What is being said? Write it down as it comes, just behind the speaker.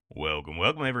Welcome,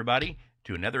 everybody,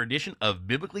 to another edition of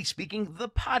Biblically Speaking, the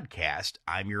podcast.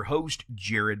 I'm your host,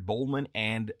 Jared Bowman,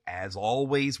 and as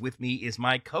always, with me is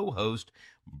my co-host,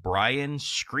 Bryan,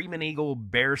 Screaming Eagle,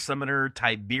 Bear Summoner,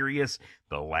 Tiberius,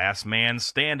 the last man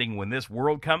standing when this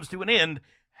world comes to an end,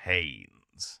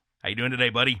 Haynes. How you doing today,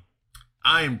 buddy?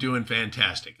 I am doing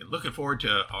fantastic and looking forward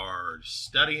to our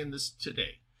studying this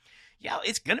today. Yeah,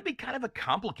 it's going to be kind of a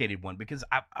complicated one because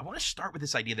I want to start with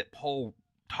this idea that Paul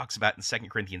talks about in 2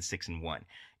 Corinthians 6:1.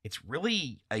 It's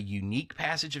really a unique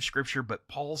passage of Scripture, but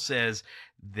Paul says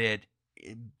that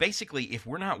basically if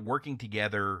we're not working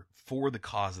together for the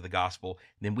cause of the gospel,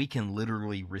 then we can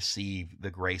literally receive the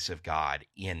grace of God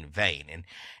in vain.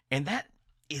 And that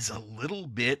is a little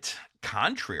bit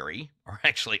contrary, or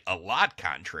actually a lot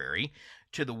contrary,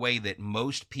 to the way that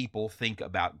most people think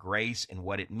about grace and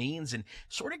what it means, and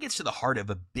sort of gets to the heart of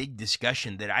a big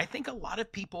discussion that I think a lot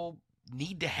of people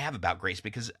need to have about grace,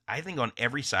 because I think on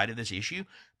every side of this issue,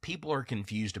 people are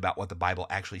confused about what the Bible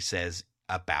actually says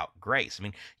about grace. I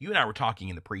mean, you and I were talking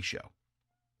in the pre-show.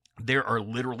 There are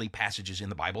literally passages in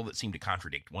the Bible that seem to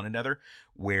contradict one another,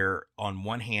 where on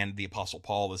one hand, the Apostle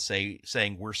Paul is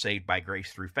saying we're saved by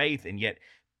grace through faith, and yet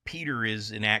Peter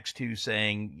is in Acts 2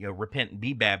 saying, repent and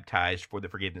be baptized for the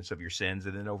forgiveness of your sins.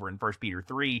 And then over in 1 Peter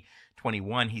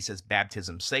 3:21, he says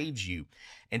baptism saves you.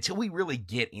 Until we really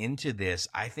get into this,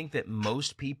 I think that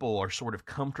most people are sort of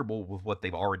comfortable with what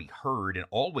they've already heard and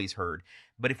always heard.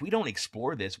 But if we don't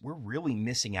explore this, we're really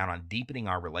missing out on deepening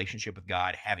our relationship with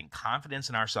God, having confidence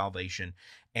in our salvation,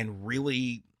 and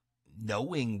really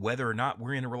knowing whether or not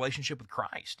we're in a relationship with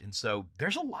Christ. And so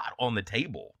there's a lot on the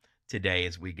table today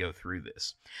as we go through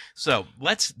this. So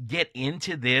let's get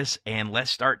into this and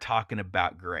let's start talking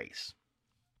about grace.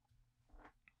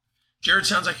 Jared,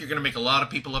 sounds like you're going to make a lot of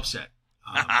people upset.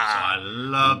 So I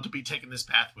love to be taking this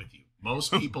path with you.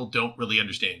 Most people don't really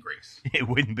understand grace. It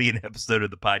wouldn't be an episode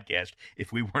of the podcast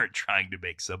if we weren't trying to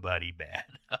make somebody bad.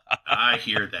 I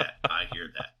hear that.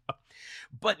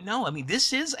 But no, I mean,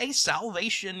 this is a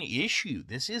salvation issue.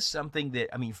 This is something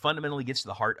that, I mean, fundamentally gets to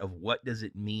the heart of what does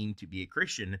it mean to be a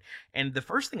Christian. And the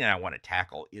first thing that I want to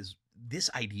tackle is this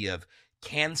idea of,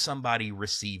 can somebody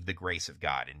receive the grace of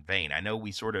God in vain? I know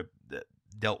we sort of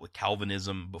dealt with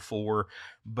Calvinism before,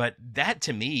 but that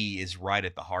to me is right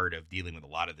at the heart of dealing with a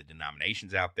lot of the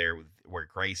denominations out there where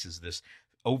grace is this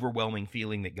overwhelming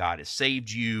feeling that God has saved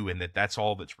you and that that's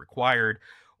all that's required,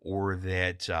 or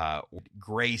that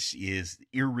grace is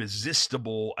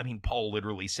irresistible. I mean, Paul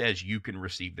literally says you can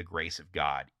receive the grace of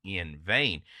God in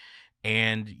vain.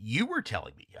 And you were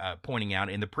telling me, pointing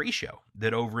out in the pre-show,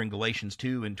 that over in Galatians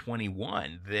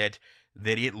 2:21, that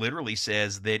it literally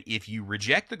says that if you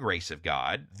reject the grace of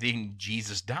God, then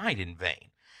Jesus died in vain.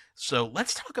 So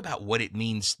let's talk about what it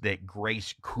means that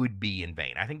grace could be in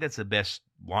vain. I think that's the best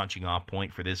launching off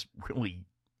point for this really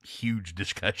huge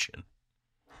discussion.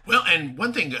 Well, and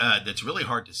one thing that's really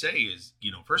hard to say is,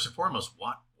 first and foremost,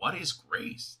 what is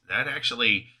grace? That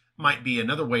actually might be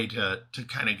another way to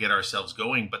kind of get ourselves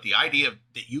going. But the idea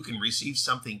that you can receive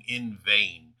something in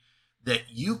vain,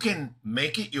 that you can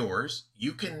make it yours,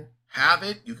 you can have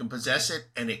it, you can possess it,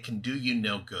 and it can do you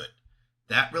no good.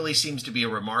 That really seems to be a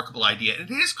remarkable idea. And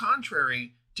it is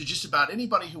contrary to just about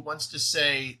anybody who wants to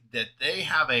say that they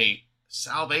have a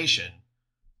salvation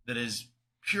that is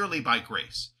purely by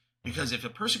grace. Because if a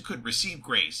person could receive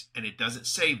grace and it doesn't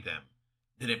save them,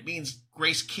 then it means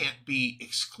grace can't be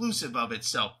exclusive of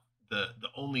itself, the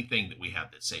only thing that we have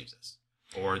that saves us,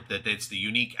 or that it's the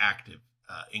unique active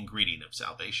ingredient of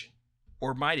salvation.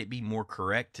 Or might it be more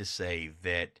correct to say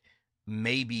that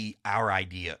maybe our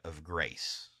idea of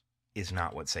grace is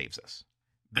not what saves us?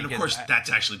 And of course,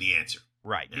 that's actually the answer.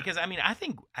 Right. Yeah. Because I mean, I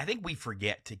think we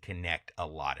forget to connect a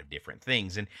lot of different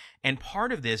things. And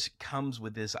part of this comes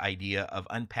with this idea of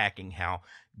unpacking how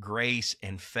grace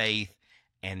and faith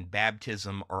and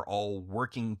baptism are all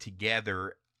working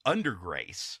together under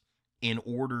grace in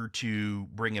order to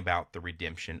bring about the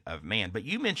redemption of man. But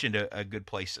you mentioned a good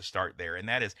place to start there, and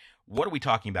that is, what are we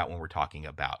talking about when we're talking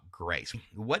about grace?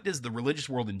 What does the religious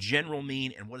world in general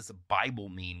mean, and what does the Bible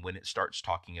mean when it starts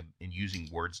talking and using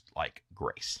words like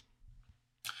grace?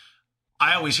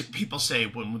 I always hear people say,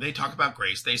 when they talk about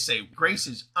grace, they say grace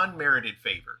is unmerited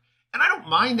favor. And I don't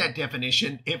mind that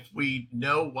definition if we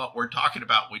know what we're talking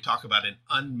about. We talk about an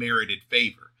unmerited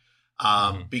favor.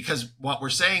 Because what we're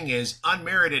saying is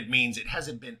unmerited means it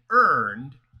hasn't been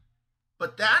earned,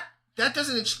 but that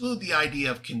doesn't exclude the idea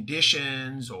of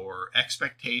conditions or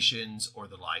expectations or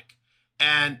the like.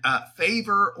 And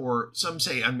favor, or some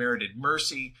say unmerited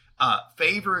mercy,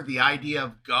 favor, the idea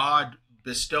of God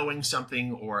bestowing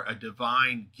something or a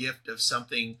divine gift of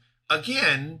something.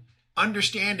 Again,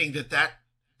 understanding that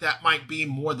that might be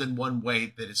more than one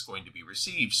way that it's going to be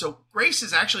received. So grace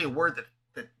is actually a word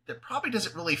that probably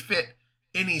doesn't really fit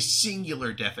any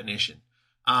singular definition.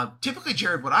 Typically,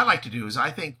 Jared, what I like to do is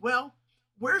I think, well,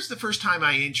 where's the first time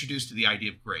I introduced to the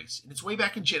idea of grace? And it's way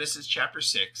back in Genesis chapter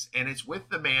 6, and it's with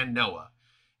the man Noah.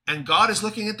 And God is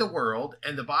looking at the world,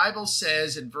 and the Bible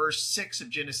says in verse 6 of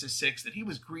Genesis 6 that he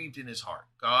was grieved in his heart.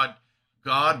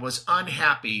 God was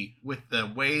unhappy with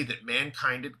the way that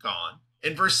mankind had gone.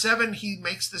 In verse 7, he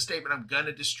makes the statement, I'm going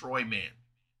to destroy man,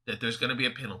 that there's going to be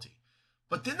a penalty.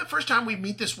 But then the first time we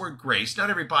meet this word grace, not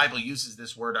every Bible uses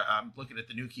this word. I'm looking at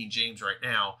the New King James right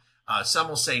now. Some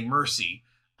will say mercy.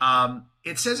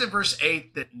 It says in verse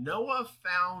 8 that Noah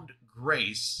found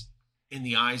grace in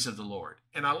the eyes of the Lord.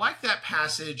 And I like that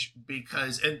passage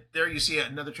because, and there you see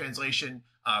another translation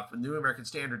from the New American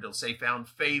Standard, they'll say found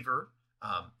favor,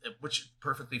 which is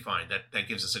perfectly fine. That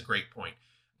gives us a great point.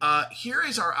 Here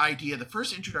is our idea, the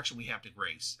first introduction we have to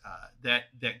grace,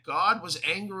 that God was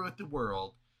angry with the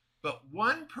world, but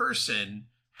one person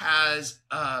has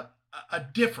a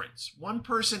difference. One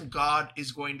person God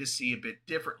is going to see a bit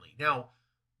differently. Now,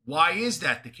 why is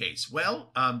that the case?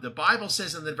 Well, the Bible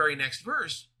says in the very next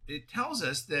verse, it tells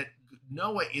us that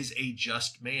Noah is a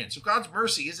just man. So God's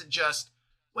mercy isn't just,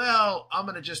 well, I'm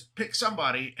going to just pick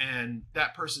somebody and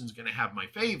that person's going to have my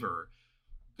favor.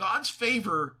 God's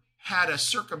favor had a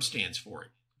circumstance for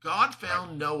it. God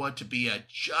found Noah to be a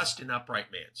just and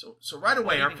upright man. So right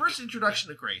away, our first introduction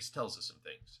to grace tells us some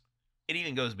things. It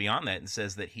even goes beyond that and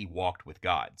says that he walked with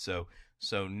God. So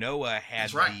Noah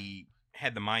had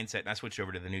had the mindset, and I switched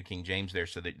over to the New King James there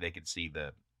so that they could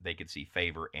see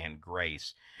favor and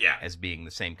grace as being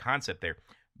the same concept there.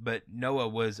 But Noah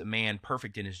was a man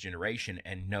perfect in his generation,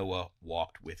 and Noah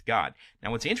walked with God.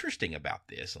 Now, what's interesting about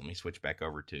this, let me switch back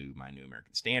over to my New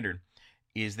American Standard,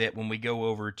 is that when we go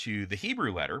over to the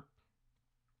Hebrew letter,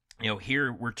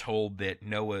 here we're told that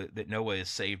Noah is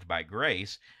saved by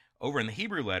grace. Over in the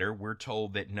Hebrew letter, we're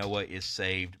told that Noah is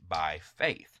saved by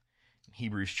faith. In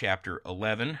Hebrews chapter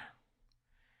 11,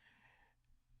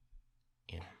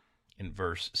 in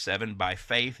verse 7, by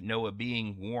faith, Noah,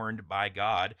 being warned by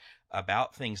God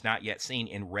about things not yet seen,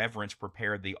 in reverence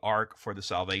prepared the ark for the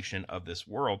salvation of this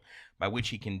world, by which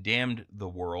he condemned the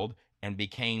world and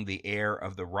became the heir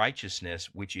of the righteousness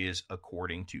which is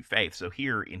according to faith. So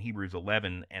here in Hebrews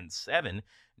 11 and 7,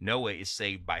 Noah is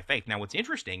saved by faith. Now, what's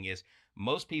interesting is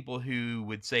most people who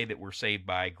would say that we're saved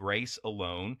by grace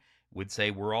alone would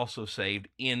say we're also saved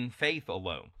in faith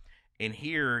alone. And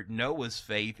here, Noah's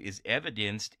faith is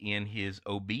evidenced in his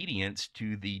obedience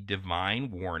to the divine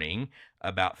warning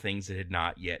about things that had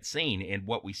not yet seen. And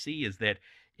what we see is that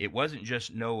it wasn't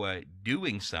just Noah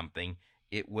doing something,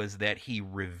 it was that he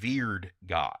revered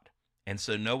God. And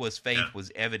so Noah's faith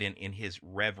was evident in his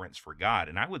reverence for God.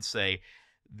 And I would say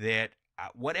that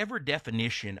whatever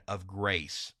definition of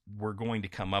grace we're going to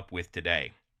come up with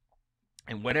today,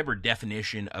 and whatever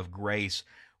definition of grace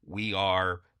we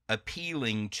are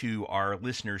appealing to our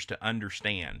listeners to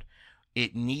understand,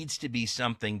 it needs to be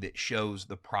something that shows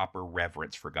the proper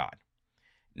reverence for God.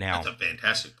 Now, that's a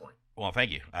fantastic point. Well,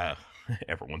 thank you.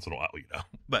 Every once in a while,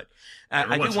 But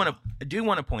I do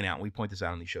want to point out, and we point this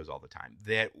out on these shows all the time,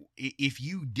 that if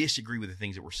you disagree with the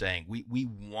things that we're saying, we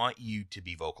want you to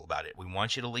be vocal about it. We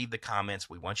want you to leave the comments.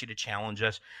 We want you to challenge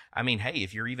us. I mean, hey,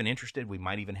 if you're even interested, we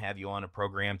might even have you on a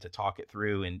program to talk it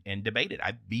through and debate it.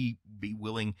 I'd be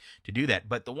willing to do that.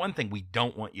 But the one thing we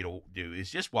don't want you to do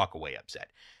is just walk away upset,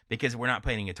 because we're not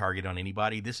painting a target on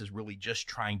anybody. This is really just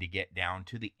trying to get down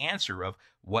to the answer of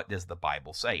what does the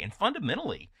Bible say. And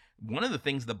fundamentally, one of the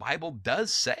things the Bible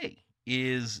does say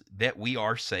is that we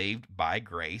are saved by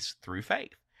grace through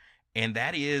faith. And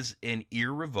that is an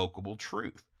irrevocable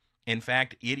truth. In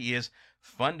fact, it is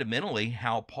fundamentally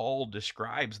how Paul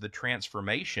describes the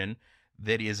transformation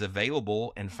that is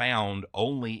available and found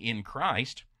only in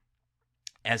Christ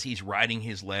as he's writing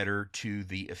his letter to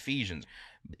the Ephesians.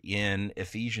 In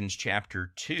Ephesians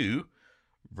chapter 2,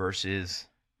 verses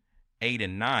 8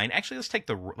 and 9. Actually, let's take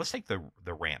the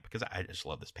ramp, because I just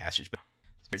love this passage. But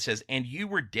it says, "And you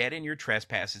were dead in your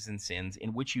trespasses and sins,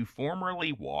 in which you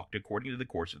formerly walked according to the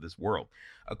course of this world,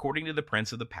 according to the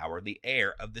prince of the power of the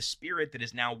air, of the spirit that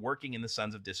is now working in the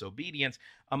sons of disobedience.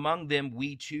 Among them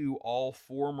we too all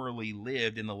formerly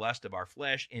lived in the lust of our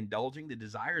flesh, indulging the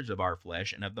desires of our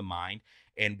flesh and of the mind,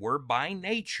 and were by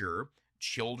nature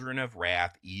children of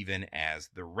wrath, even as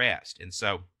the rest." And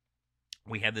so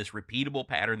we have this repeatable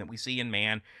pattern that we see in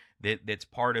man that's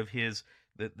part of his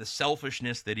the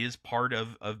selfishness that is part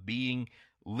of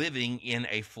living in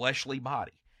a fleshly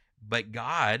body. But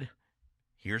God,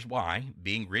 here's why,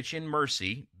 being rich in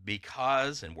mercy,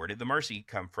 because, and where did the mercy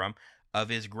come from? of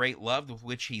his great love with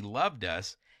which he loved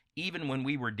us, even when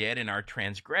we were dead in our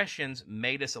transgressions,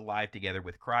 made us alive together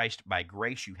with Christ. By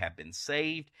grace you have been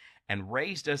saved, and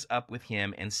raised us up with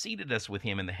him, and seated us with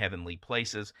him in the heavenly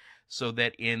places, so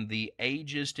that in the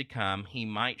ages to come he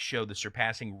might show the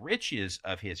surpassing riches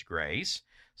of his grace.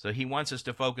 So he wants us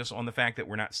to focus on the fact that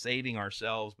we're not saving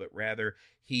ourselves, but rather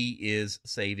he is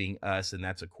saving us, and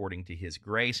that's according to his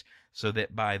grace, so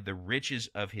that by the riches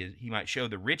of his, he might show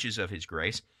the riches of his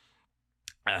grace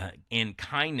in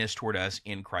kindness toward us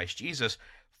in Christ Jesus.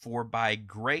 For by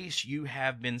grace you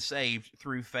have been saved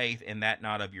through faith, and that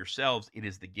not of yourselves. It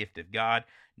is the gift of God,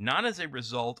 not as a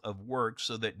result of works,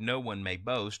 so that no one may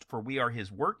boast. For we are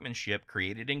his workmanship,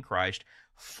 created in Christ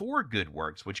for good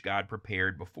works, which God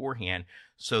prepared beforehand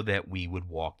so that we would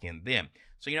walk in them.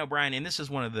 So, Brian, and this is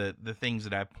one of the things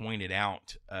that I've pointed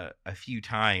out a few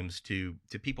times to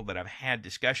people that I've had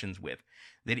discussions with,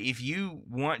 that if you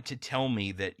want to tell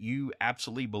me that you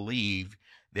absolutely believe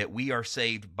that we are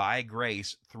saved by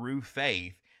grace through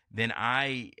faith, then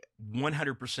I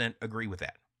 100% agree with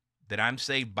that I'm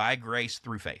saved by grace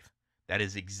through faith. That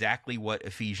is exactly what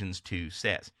Ephesians 2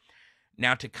 says.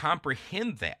 Now, to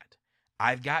comprehend that,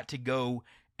 I've got to go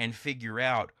and figure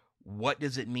out, what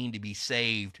does it mean to be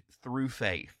saved through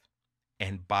faith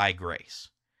and by grace?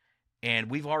 And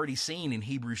we've already seen in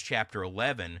Hebrews chapter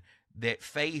 11 that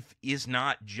faith is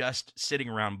not just sitting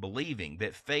around believing,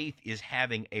 that faith is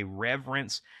having a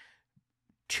reverence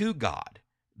to God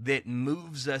that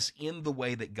moves us in the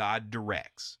way that God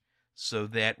directs, so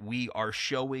that we are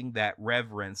showing that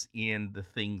reverence in the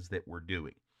things that we're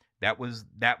doing. That was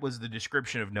the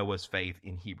description of Noah's faith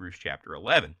in Hebrews chapter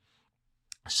 11.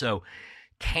 So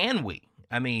can we?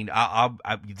 I mean,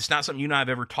 it's not something you and I have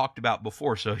ever talked about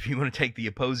before, so if you want to take the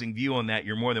opposing view on that,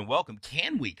 you're more than welcome.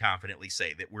 Can we confidently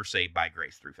say that we're saved by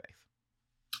grace through faith?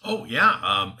 Oh,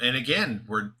 yeah. And again,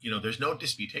 there's no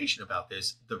disputation about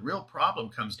this. The real problem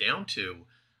comes down to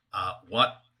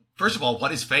first of all,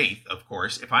 what is faith, of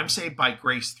course? If I'm saved by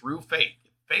grace through faith,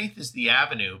 faith is the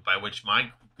avenue by which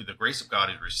the grace of God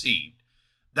is received.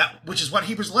 Which is what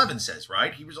Hebrews 11 says,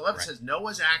 right? Hebrews 11 says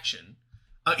Noah's action.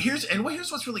 Here's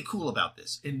what's really cool about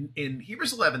this. In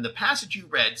Hebrews 11, the passage you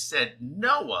read said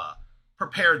Noah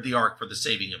prepared the ark for the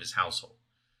saving of his household.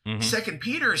 Mm-hmm. 2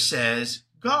 Peter says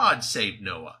God saved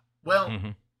Noah.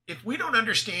 Well, if we don't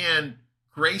understand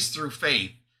grace through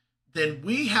faith, then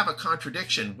we have a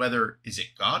contradiction. Whether is it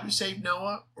God who saved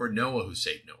Noah or Noah who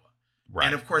saved Noah? Right.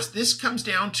 And of course, this comes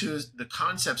down to the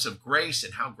concepts of grace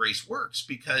and how grace works,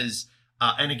 because,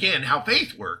 and again, how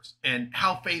faith works and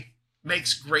how faith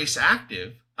makes grace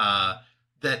active.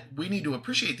 That we need to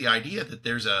appreciate the idea that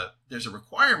there's a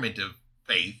requirement of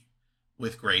faith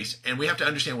with grace, and we have to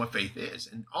understand what faith is.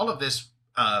 And all of this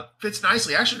fits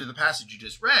nicely, actually, to the passage you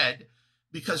just read,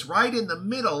 because right in the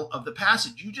middle of the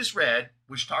passage you just read,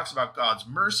 which talks about God's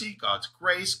mercy, God's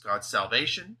grace, God's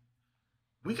salvation,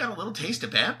 we got a little taste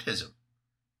of baptism.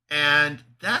 And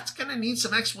that's going to need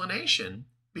some explanation,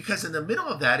 because in the middle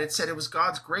of that, it said it was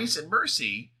God's grace and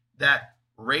mercy that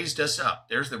raised us up.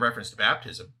 There's the reference to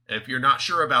baptism. If you're not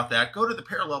sure about that, go to the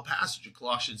parallel passage in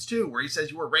Colossians 2, where he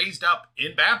says you were raised up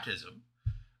in baptism.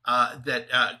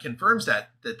 That confirms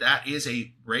that is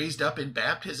a raised up in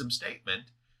baptism statement.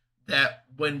 That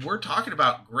when we're talking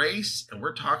about grace and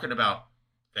we're talking about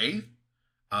faith,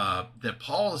 that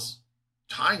Paul is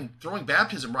throwing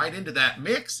baptism right into that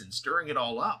mix and stirring it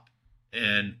all up.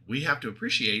 And we have to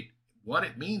appreciate what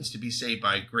it means to be saved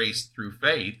by grace through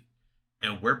faith,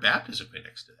 and where baptism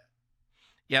connects to that.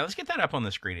 Yeah, let's get that up on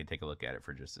the screen and take a look at it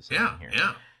for just a second here.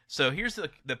 Yeah. So here's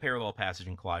the parallel passage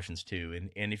in Colossians 2.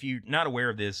 And if you're not aware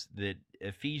of this, that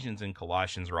Ephesians and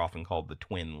Colossians are often called the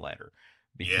twin letter,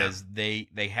 because they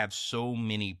have so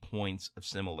many points of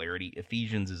similarity.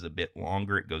 Ephesians is a bit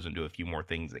longer. It goes into a few more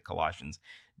things that Colossians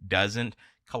doesn't.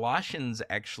 Colossians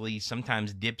actually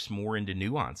sometimes dips more into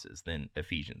nuances than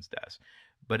Ephesians does.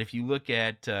 But if you look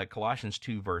at Colossians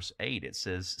 2 verse 8, it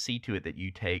says, see to it that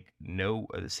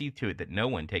no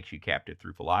one takes you captive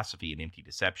through philosophy and empty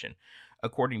deception,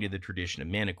 according to the tradition of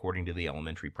men, according to the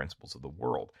elementary principles of the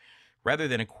world, rather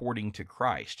than according to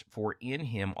Christ. For in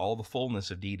him all the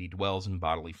fullness of deity dwells in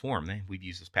bodily form. We've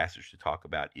used this passage to talk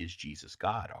about, is Jesus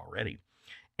God already?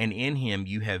 And in him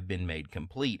you have been made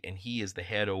complete, and he is the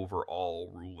head over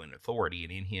all rule and authority.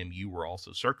 And in him you were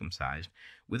also circumcised,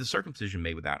 with a circumcision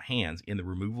made without hands, in the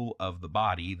removal of the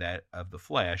body, that of the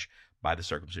flesh, by the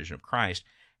circumcision of Christ,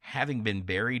 having been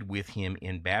buried with him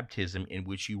in baptism, in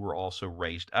which you were also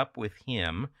raised up with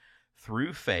him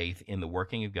through faith in the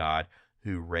working of God,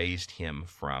 who raised him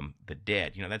from the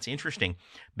dead. That's interesting,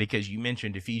 because you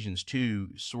mentioned Ephesians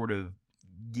 2 sort of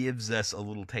gives us a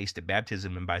little taste of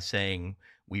baptism, and by saying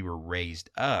we were raised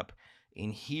up.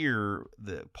 And here,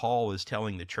 Paul is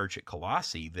telling the church at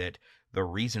Colossae that the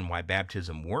reason why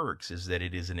baptism works is that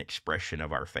it is an expression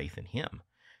of our faith in him.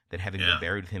 That having been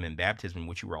buried with him in baptism, in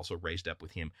which you were also raised up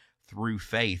with him through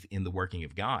faith in the working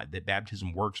of God, that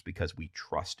baptism works because we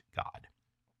trust God.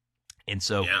 And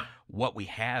so what we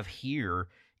have here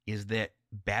is that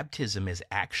baptism is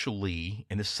actually,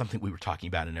 and this is something we were talking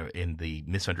about in the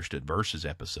Misunderstood Verses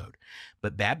episode,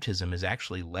 but baptism is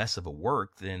actually less of a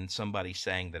work than somebody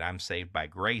saying that I'm saved by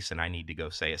grace and I need to go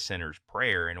say a sinner's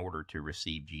prayer in order to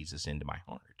receive Jesus into my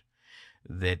heart.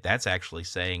 That's actually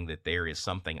saying that there is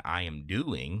something I am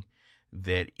doing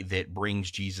that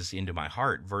brings Jesus into my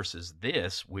heart, versus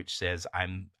this, which says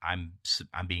I'm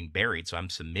being buried, so I'm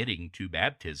submitting to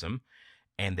baptism,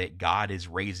 and that God is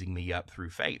raising me up through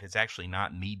faith. It's actually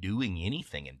not me doing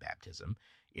anything in baptism.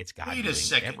 It's God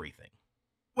doing everything.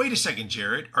 Wait a second,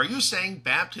 Jared. Are you saying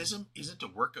baptism isn't a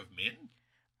work of men?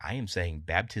 I am saying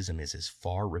baptism is as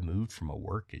far removed from a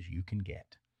work as you can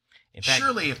get. In fact,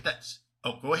 surely if that's...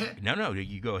 Oh, go ahead. No,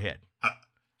 you go ahead.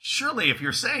 Surely if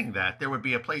you're saying that, there would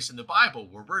be a place in the Bible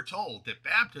where we're told that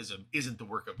baptism isn't the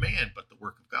work of man, but the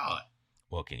work of God.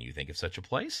 Well, can you think of such a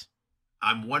place?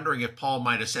 I'm wondering if Paul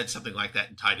might have said something like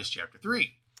that in Titus chapter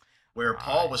 3, where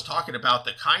Paul was talking about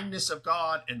the kindness of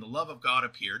God and the love of God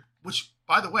appeared, which,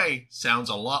 by the way, sounds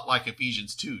a lot like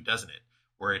Ephesians 2, doesn't it?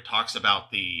 Where it talks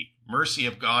about the mercy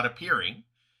of God appearing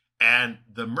and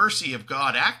the mercy of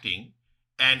God acting.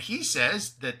 And he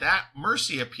says that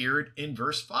mercy appeared in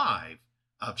verse 5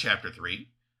 of chapter 3.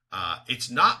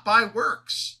 It's not by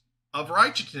works of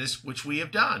righteousness which we have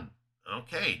done.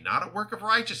 Okay, not a work of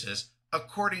righteousness.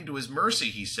 According to his mercy,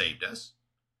 he saved us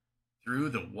through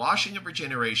the washing of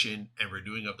regeneration and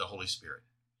renewing of the Holy Spirit.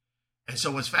 And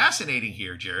so what's fascinating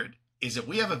here, Jared, is that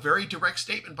we have a very direct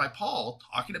statement by Paul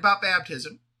talking about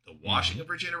baptism, the washing of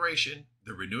regeneration,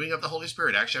 the renewing of the Holy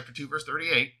Spirit, Acts chapter 2, verse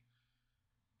 38.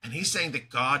 And he's saying that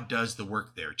God does the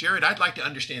work there. Jared, I'd like to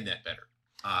understand that better.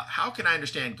 How can I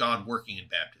understand God working in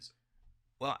baptism?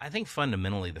 Well, I think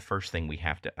fundamentally the first thing we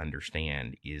have to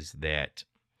understand is that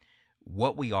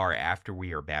what we are after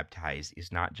we are baptized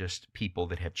is not just people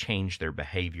that have changed their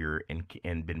behavior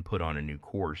and been put on a new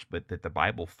course, but that the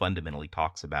Bible fundamentally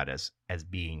talks about us as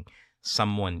being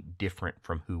someone different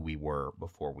from who we were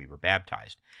before we were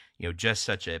baptized. Just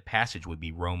such a passage would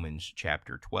be Romans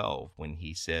chapter 12, when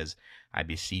he says, I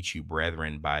beseech you,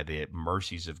 brethren, by the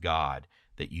mercies of God,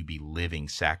 that you be living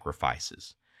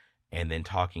sacrifices. And then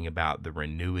talking about the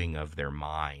renewing of their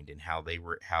mind and how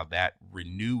that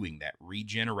renewing, that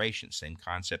regeneration, same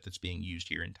concept that's being used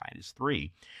here in Titus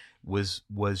 3, was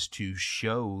to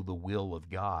show the will of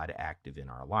God active in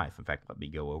our life. In fact, let me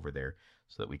go over there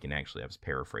so that we can actually, I was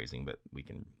paraphrasing, but we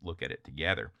can look at it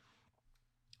together.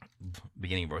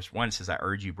 Beginning of verse 1 says, I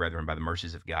urge you, brethren, by the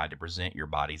mercies of God, to present your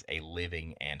bodies a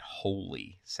living and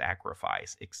holy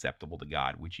sacrifice acceptable to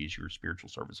God, which is your spiritual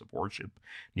service of worship.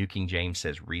 New King James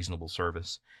says reasonable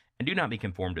service. And do not be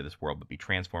conformed to this world, but be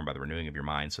transformed by the renewing of your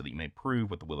mind, so that you may prove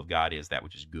what the will of God is, that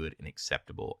which is good and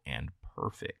acceptable and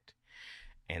perfect.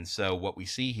 And so what we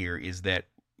see here is that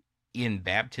in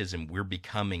baptism, we're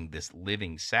becoming this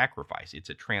living sacrifice. It's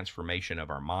a transformation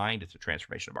of our mind. It's a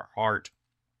transformation of our heart.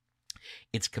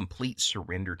 It's complete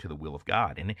surrender to the will of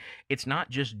God. And it's not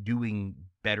just doing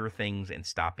better things and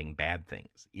stopping bad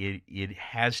things. It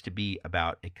has to be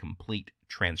about a complete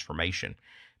transformation.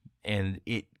 And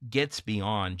it gets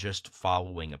beyond just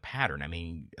following a pattern. I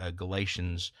mean,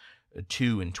 Galatians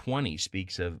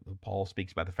 2:20 Paul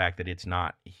speaks about the fact that it's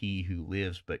not he who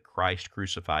lives, but Christ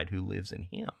crucified who lives in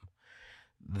him.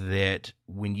 That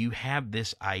when you have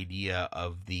this idea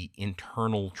of the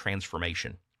internal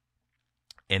transformation,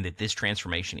 and that this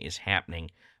transformation is happening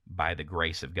by the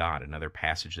grace of God. Another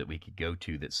passage that we could go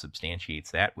to that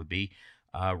substantiates that would be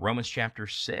Romans chapter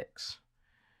 6.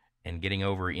 And getting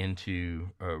over into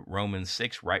Romans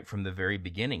 6 right from the very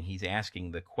beginning, he's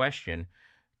asking the question,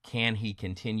 can he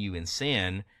continue in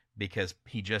sin? Because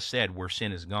he just said, where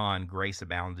sin is gone, grace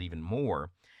abounds even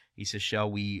more. He says,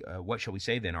 what shall we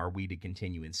say then? Are we to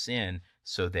continue in sin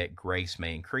so that grace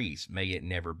may increase? May it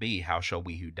never be. How shall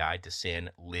we who died to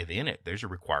sin live in it? There's a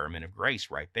requirement of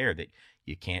grace right there, that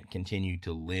you can't continue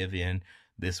to live in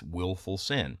this willful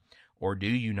sin. Or do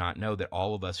you not know that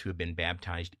all of us who have been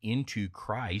baptized into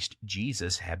Christ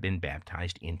Jesus have been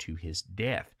baptized into his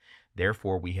death?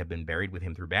 Therefore, we have been buried with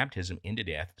him through baptism into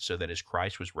death, so that as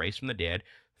Christ was raised from the dead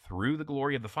through the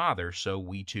glory of the Father, so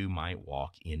we too might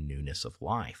walk in newness of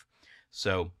life.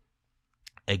 So,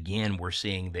 again, we're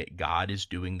seeing that God is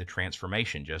doing the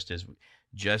transformation, just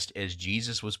as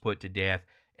Jesus was put to death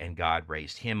and God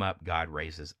raised him up. God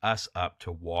raises us up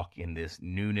to walk in this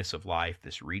newness of life,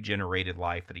 this regenerated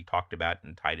life that he talked about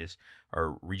in Titus,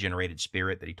 or regenerated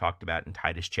spirit that he talked about in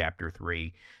Titus chapter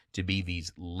 3, to be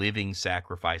these living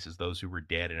sacrifices, those who were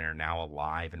dead and are now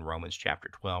alive in Romans chapter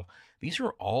 12. These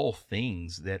are all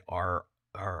things that are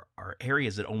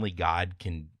areas that only God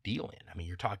can deal in. I mean,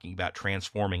 you're talking about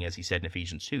transforming, as he said in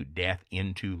Ephesians 2, death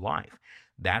into life.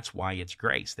 That's why it's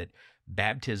grace, that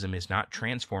baptism is not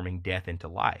transforming death into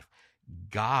life.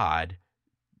 God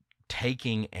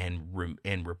taking and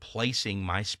replacing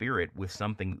my spirit with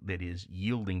something that is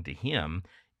yielding to him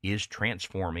is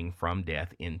transforming from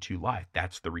death into life.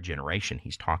 That's the regeneration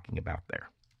he's talking about there.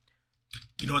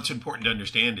 You know, what's important to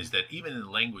understand is that even in the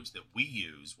language that we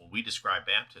use when we describe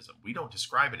baptism, we don't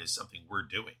describe it as something we're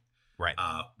doing. Right.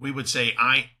 We would say,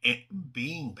 I am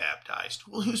being baptized.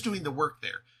 Well, who's doing the work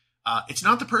there? It's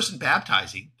not the person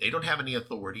baptizing. They don't have any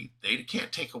authority. They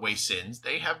can't take away sins.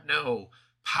 They have no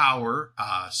power,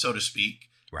 so to speak.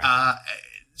 Right.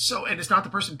 And it's not the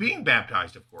person being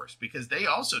baptized, of course, because they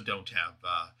also don't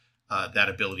have that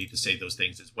ability to say those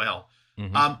things as well.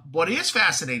 Mm-hmm. What is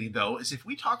fascinating, though, is if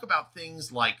we talk about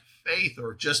things like faith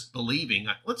or just believing,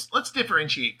 let's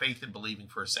differentiate faith and believing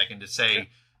for a second to say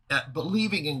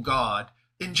believing in God.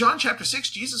 In John chapter 6,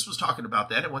 Jesus was talking about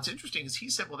that. And what's interesting is he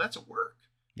said, well, that's a work,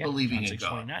 believing in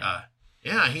God.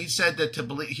 He said that to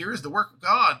believe, here is the work of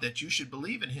God, that you should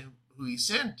believe in him who he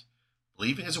sent.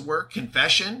 Believing is a work.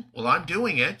 Confession, well, I'm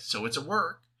doing it, so it's a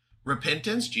work.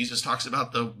 Repentance, Jesus talks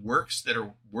about the works that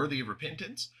are worthy of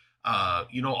repentance.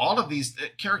 All of these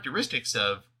characteristics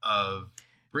of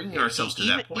bringing ourselves to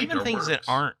that point. Even things that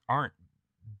aren't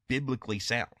biblically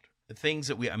sound. Things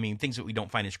that we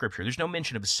don't find in Scripture. There's no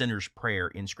mention of a sinner's prayer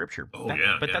in Scripture.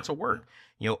 But that's a work.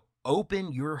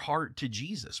 Open your heart to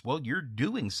Jesus. Well, you're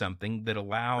doing something that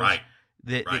allows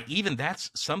that even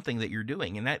that's something that you're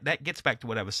doing. And that gets back to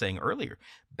what I was saying earlier.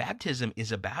 Baptism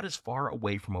is about as far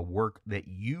away from a work that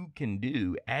you can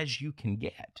do as you can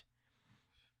get.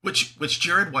 Which,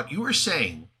 Jared, what you were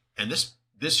saying, and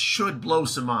this should blow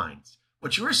some minds.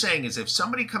 What you were saying is if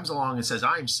somebody comes along and says,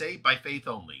 I am saved by faith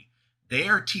only, they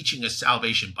are teaching us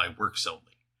salvation by works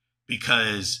only,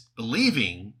 because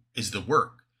believing is the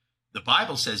work. The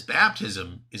Bible says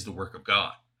baptism is the work of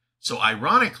God. So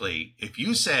ironically, if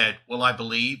you said, well, I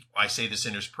believe, I say the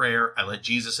sinner's prayer, I let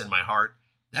Jesus in my heart,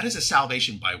 that is a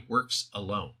salvation by works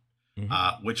alone,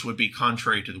 which would be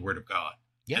contrary to the word of God.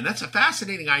 Yeah. And that's a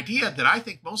fascinating idea that I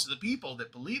think most of the people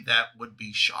that believe that would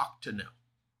be shocked to know.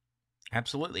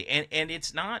 Absolutely. And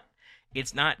it's not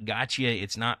gotcha.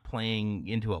 It's not playing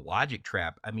into a logic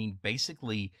trap. I mean,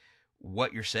 basically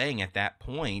what you're saying at that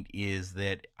point is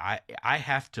that I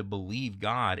have to believe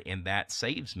God and that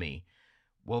saves me.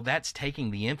 Well, that's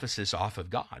taking the emphasis off of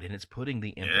God and it's putting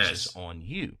the emphasis on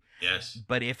you. Yes.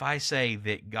 But if I say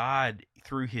that God,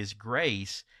 through his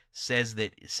grace, says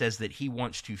that he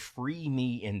wants to free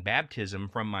me in baptism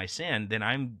from my sin, then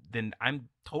I'm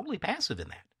totally passive in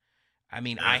that. I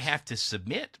mean, I have to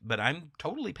submit, but I'm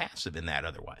totally passive in that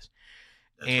otherwise.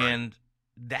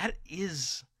 That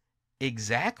is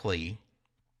exactly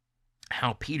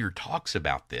how Peter talks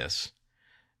about this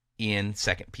in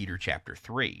 2 Peter chapter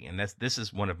 3. And this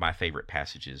is one of my favorite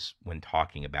passages when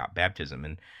talking about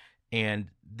baptism. And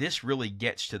this really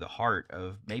gets to the heart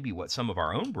of maybe what some of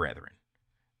our own brethren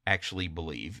actually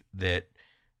believe, that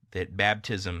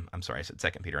baptism, I'm sorry, I said 2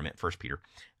 Peter, I meant 1 Peter,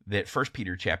 that 1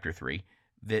 Peter chapter 3,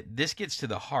 that this gets to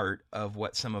the heart of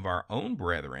what some of our own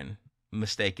brethren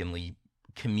mistakenly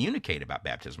communicate about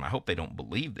baptism. I hope they don't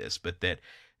believe this, but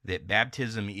that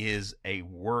baptism is a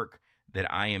work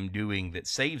that I am doing that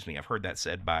saves me. I've heard that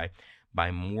said by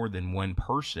more than one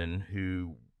person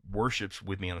who worships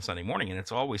with me on a Sunday morning, and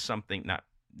it's always something, not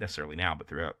necessarily now, but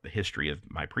throughout the history of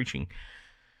my preaching,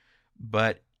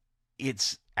 but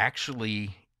it's actually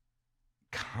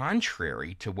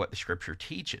contrary to what the Scripture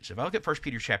teaches. If I look at 1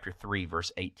 Peter chapter 3,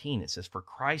 verse 18, it says, "For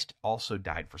Christ also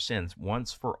died for sins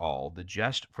once for all, the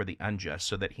just for the unjust,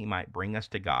 so that he might bring us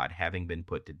to God, having been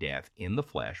put to death in the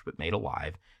flesh, but made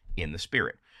alive in the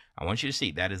Spirit." I want you to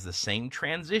see that is the same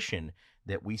transition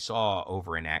that we saw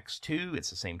over in Acts 2. It's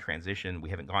the same transition.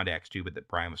 We haven't gone to Acts 2, but that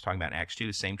Brian was talking about in Acts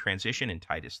 2. Same transition in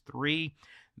Titus 3,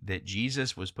 that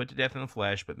Jesus was put to death in the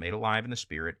flesh, but made alive in the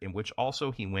Spirit, in which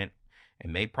also he went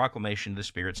and made proclamation to the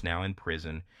spirits now in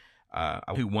prison,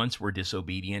 who once were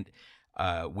disobedient,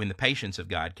 when the patience of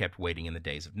God kept waiting in the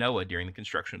days of Noah during the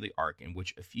construction of the ark, in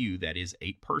which a few, that is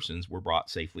 8 persons, were brought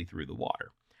safely through the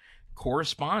water.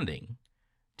 Corresponding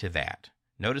to that,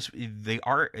 notice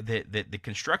the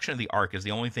construction of the ark is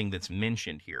the only thing that's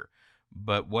mentioned here.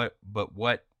 But what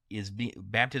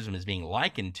baptism is being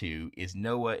likened to is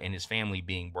Noah and his family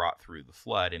being brought through the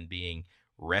flood and being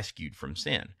rescued from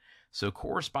sin. So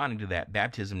corresponding to that,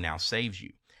 baptism now saves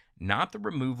you. Not the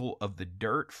removal of the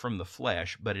dirt from the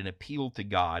flesh, but an appeal to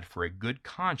God for a good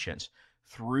conscience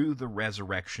through the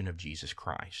resurrection of Jesus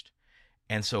Christ.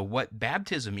 And so what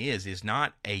baptism is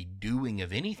not a doing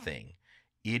of anything.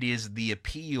 It is the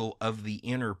appeal of the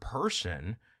inner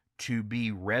person to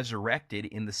be resurrected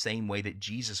in the same way that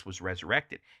Jesus was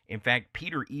resurrected. In fact,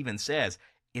 Peter even says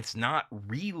it's not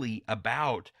really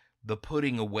about the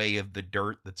putting away of the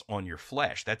dirt that's on your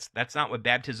flesh. That's not what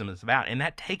baptism is about. And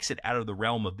that takes it out of the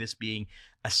realm of this being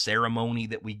a ceremony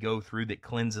that we go through that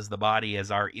cleanses the body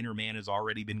as our inner man has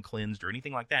already been cleansed or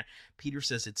anything like that. Peter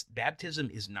says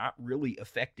baptism is not really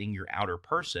affecting your outer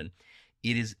person.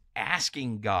 It is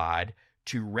asking God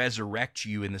to resurrect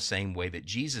you in the same way that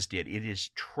Jesus did. It is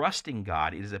trusting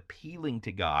God. It is appealing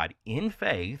to God in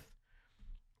faith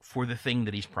for the thing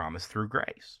that he's promised through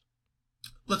grace.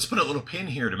 Let's put a little pin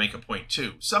here to make a point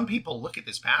too. Some people look at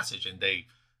this passage and they,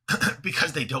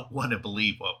 because they don't want to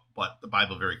believe what the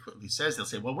Bible very clearly says, they'll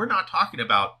say, well, we're not talking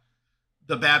about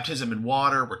the baptism in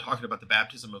water. We're talking about the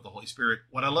baptism of the Holy Spirit.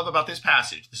 What I love about this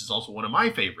passage, this is also one of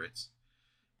my favorites,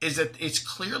 is that it's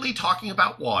clearly talking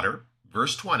about water,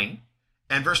 verse 20,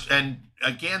 and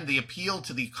again, the appeal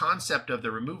to the concept of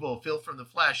the removal of filth from the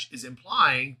flesh is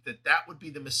implying that would be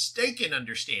the mistaken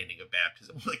understanding of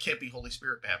baptism. Well, it can't be Holy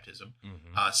Spirit baptism.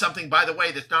 Mm-hmm. Something, by the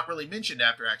way, that's not really mentioned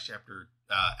after Acts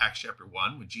chapter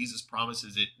 1, when Jesus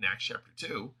promises it in Acts chapter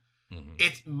 2. Mm-hmm.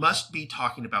 It must be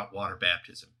talking about water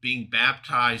baptism, being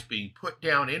baptized, being put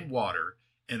down in water,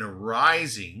 and a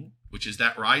rising, which is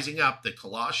that rising up that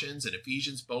Colossians and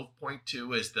Ephesians both point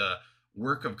to as the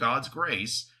work of God's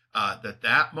grace.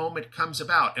 That moment comes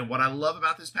about. And what I love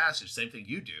about this passage, same thing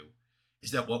you do,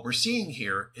 is that what we're seeing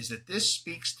here is that this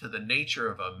speaks to the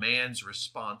nature of a man's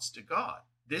response to God.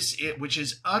 Which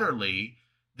is utterly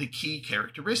the key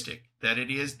characteristic, that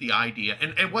it is the idea.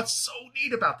 And what's so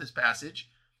neat about this passage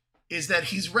is that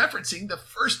he's referencing the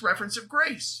first reference of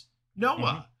grace, Noah.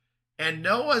 Mm-hmm. And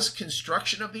Noah's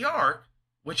construction of the ark,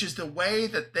 which is the way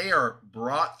that they are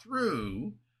brought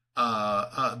through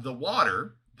the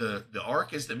water. The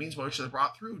ark is the means by which they're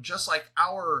brought through, just like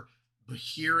our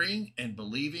hearing and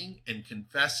believing and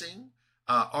confessing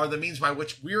are the means by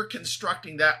which we're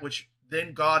constructing that which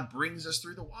then God brings us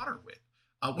through the water with.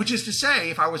 Which is to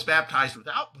say, if I was baptized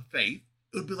without faith,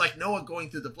 it would be like Noah going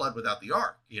through the flood without the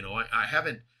ark. You know, I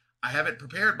haven't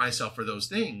prepared myself for those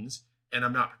things, and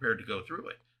I'm not prepared to go through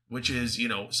it, which is,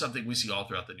 something we see all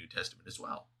throughout the New Testament as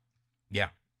well. Yeah.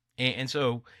 And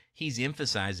so he's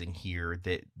emphasizing here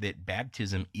that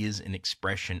baptism is an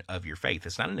expression of your faith.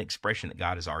 It's not an expression that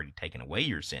God has already taken away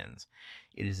your sins.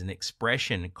 It is an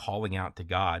expression calling out to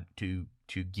God to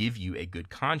give you a good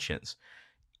conscience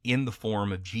in the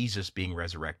form of Jesus being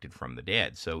resurrected from the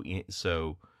dead. So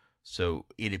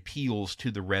it appeals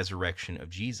to the resurrection of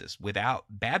Jesus. Without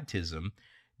baptism,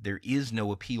 there is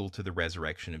no appeal to the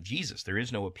resurrection of Jesus. There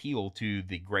is no appeal to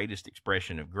the greatest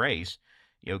expression of grace.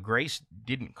 Grace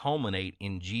didn't culminate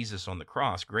in Jesus on the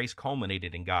cross. Grace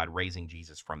culminated in God raising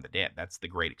Jesus from the dead. That's the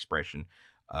great expression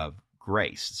of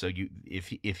grace. So if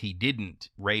he didn't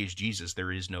raise Jesus,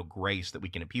 there is no grace that we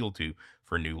can appeal to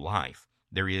for new life.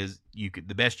 The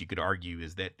best you could argue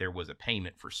is that there was a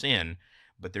payment for sin,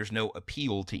 but there's no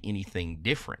appeal to anything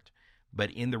different. But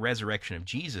in the resurrection of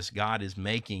Jesus, God is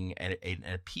making an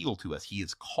appeal to us. He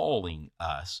is calling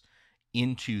us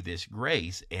into this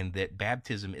grace, and that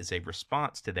baptism is a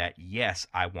response to that. Yes,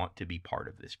 I want to be part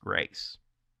of this grace.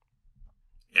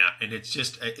 Yeah, and it's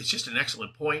just an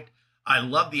excellent point. I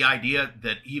love the idea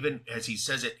that even as he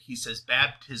says it, he says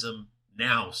baptism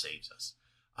now saves us.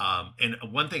 And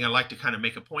one thing I like to kind of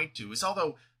make a point to is,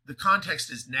 although the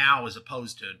context is now as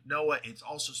opposed to Noah, it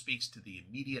also speaks to the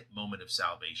immediate moment of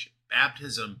salvation.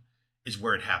 Baptism is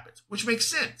where it happens, which makes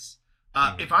sense.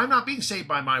 If I'm not being saved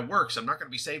by my works, I'm not going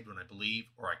to be saved when I believe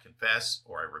or I confess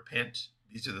or I repent.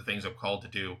 These are the things I'm called to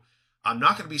do. I'm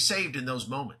not going to be saved in those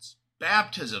moments.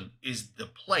 Baptism is the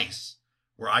place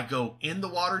where I go in the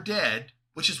water dead,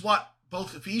 which is what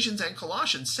both Ephesians and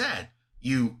Colossians said.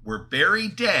 You were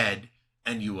buried dead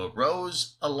and you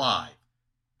arose alive.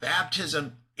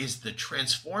 Baptism is the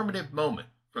transformative moment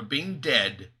from being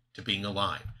dead to being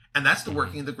alive. And that's the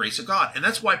working of the grace of God. And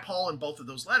that's why Paul in both of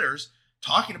those letters,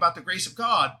 talking about the grace of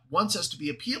God, wants us to be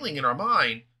appealing in our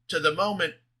mind to the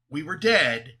moment we were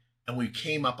dead and we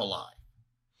came up alive.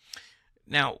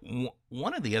 Now,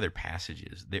 one of the other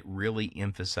passages that really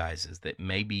emphasizes that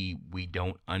maybe we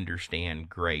don't understand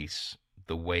grace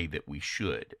the way that we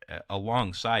should,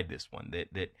 alongside this one,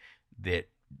 that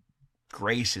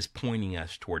grace is pointing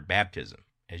us toward baptism,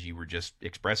 as you were just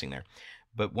expressing there.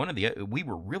 But we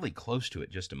were really close to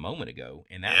it just a moment ago,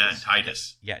 and that was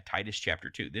Titus. Yeah, Titus chapter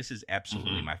 2. This is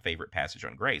absolutely Mm-hmm. my favorite passage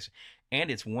on grace,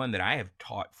 and it's one that I have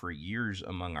taught for years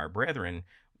among our brethren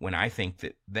when I think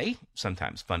that they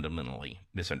sometimes fundamentally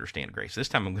misunderstand grace. This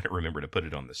time I'm going to remember to put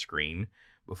it on the screen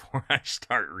before I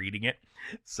start reading it.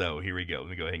 So here we go. Let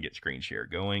me go ahead and get screen share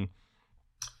going.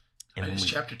 And Titus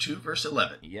chapter 2, verse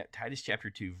 11. Yeah, Titus chapter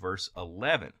 2, verse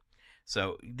 11.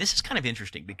 So this is kind of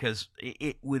interesting because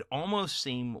it would almost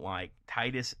seem like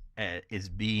Titus had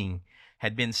been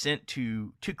sent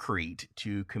to Crete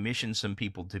to commission some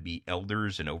people to be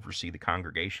elders and oversee the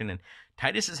congregation, and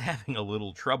Titus is having a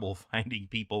little trouble finding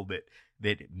people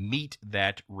that meet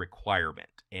that requirement.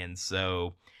 And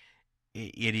so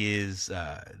it is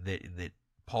that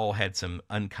Paul had some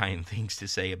unkind things to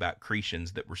say about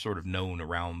Cretans that were sort of known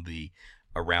around the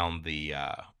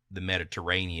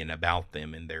Mediterranean about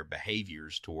them and their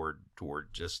behaviors toward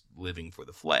just living for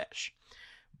the flesh.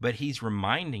 But he's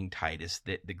reminding Titus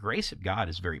that the grace of God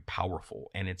is very powerful,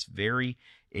 and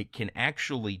it can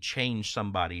actually change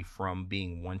somebody from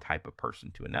being one type of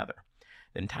person to another.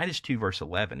 Then Titus 2 verse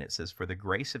 11, it says, "For the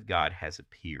grace of God has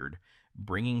appeared,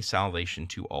 bringing salvation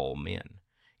to all men,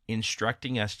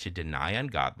 instructing us to deny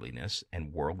ungodliness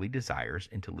and worldly desires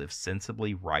and to live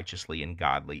sensibly, righteously, and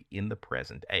godly in the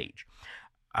present age."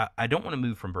 I don't want to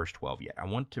move from verse 12 yet. I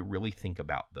want to really think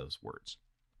about those words.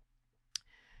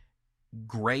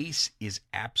 Grace is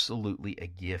absolutely a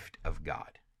gift of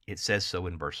God. It says so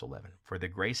in verse 11. "For the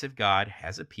grace of God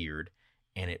has appeared,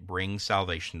 and it brings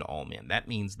salvation to all men." That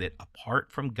means that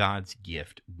apart from God's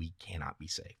gift, we cannot be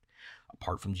saved.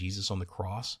 Apart from Jesus on the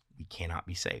cross, we cannot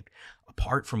be saved.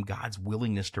 Apart from God's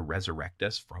willingness to resurrect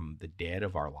us from the dead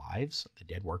of our lives, the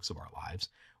dead works of our lives,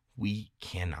 we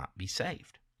cannot be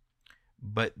saved.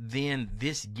 But then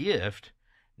this gift,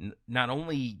 not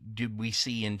only did we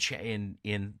see in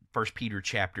 1 Peter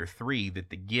chapter 3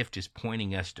 that the gift is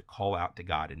pointing us to call out to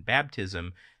God in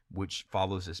baptism, which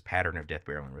follows this pattern of death,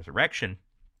 burial, and resurrection,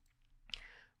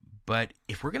 but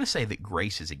if we're going to say that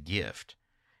grace is a gift,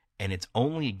 and it's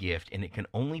only a gift, and it can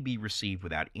only be received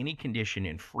without any condition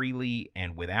and freely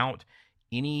and without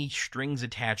any strings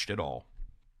attached at all,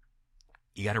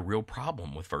 you got a real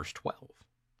problem with verse 12.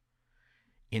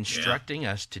 Instructing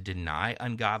us to deny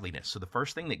ungodliness. So the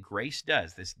first thing that grace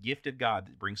does, this gift of God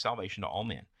that brings salvation to all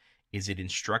men, is it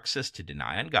instructs us to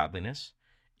deny ungodliness.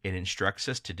 It instructs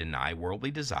us to deny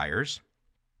worldly desires.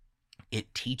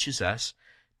 It teaches us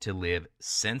to live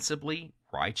sensibly,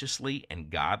 righteously, and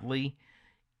godly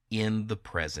in the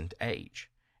present age.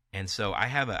 And so I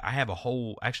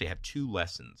have two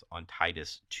lessons on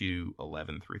Titus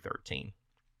 2:11 through 13.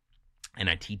 And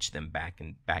I teach them back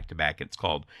to back. It's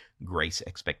called Grace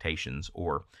Expectations,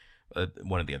 or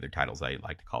one of the other titles I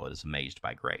like to call it is Amazed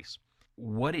by Grace.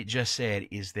 What it just said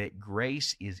is that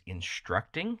grace is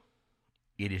instructing,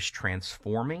 it is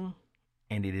transforming,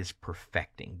 and it is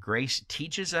perfecting. Grace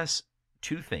teaches us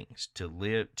two things: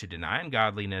 to deny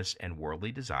ungodliness and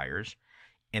worldly desires,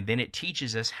 and then it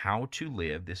teaches us how to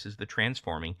live, this is the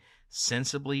transforming,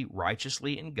 sensibly,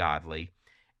 righteously, and godly.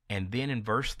 And then in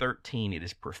verse 13, it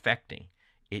is perfecting.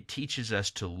 It teaches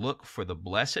us to look for the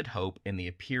blessed hope and the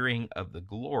appearing of the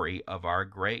glory of our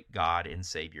great God and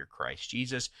Savior Christ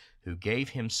Jesus, who gave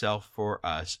himself for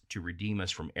us to redeem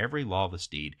us from every lawless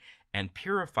deed and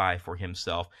purify for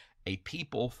himself a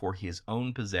people for his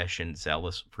own possession,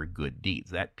 zealous for good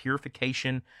deeds. That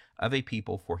purification of a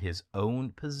people for his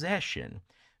own possession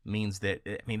means that,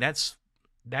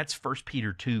 that's 1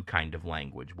 Peter 2 kind of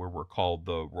language, where we're called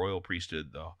the royal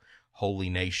priesthood, the holy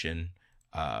nation,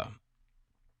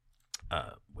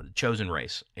 chosen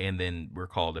race, and then we're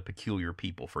called a peculiar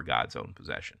people for God's own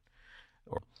possession.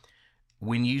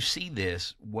 When you see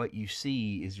this, what you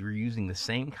see is you're using the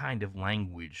same kind of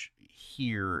language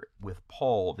here with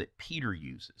Paul that Peter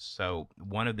uses. So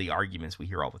one of the arguments we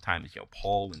hear all the time is,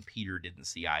 Paul and Peter didn't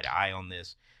see eye to eye on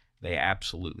this. They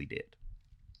absolutely did.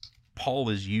 Paul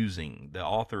is using, the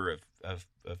author of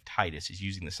Titus is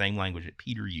using the same language that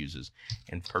Peter uses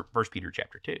in 1 Peter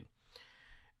chapter 2.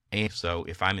 And so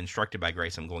if I'm instructed by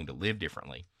grace, I'm going to live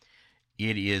differently.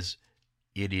 It is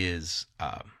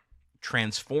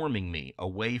transforming me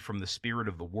away from the spirit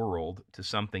of the world to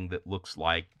something that looks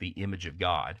like the image of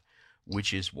God,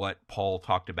 which is what Paul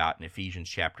talked about in Ephesians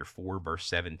chapter 4, verse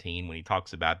 17, when he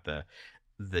talks about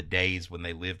the days when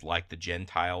they lived like the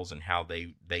Gentiles and how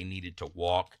they needed to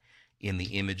walk in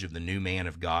the image of the new man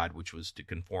of God, which was to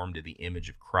conform to the image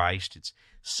of Christ. It's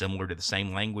similar to the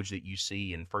same language that you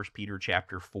see in 1 Peter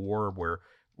chapter 4,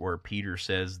 where Peter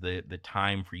says the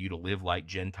time for you to live like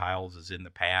Gentiles is in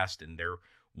the past, and they're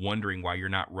wondering why you're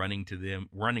not running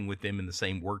with them in the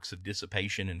same works of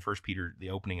dissipation in First Peter, the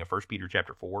opening of First Peter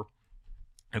chapter 4.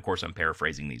 Of course, I'm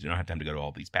paraphrasing these. We don't have time to go to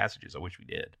all these passages. I wish we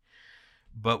did.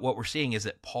 But what we're seeing is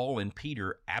that Paul and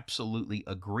Peter absolutely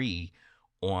agree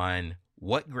on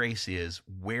what grace is,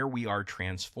 where we are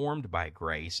transformed by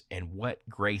grace, and what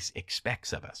grace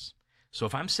expects of us. So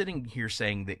if I'm sitting here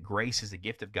saying that grace is a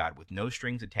gift of God with no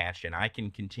strings attached, and I can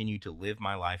continue to live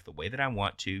my life the way that I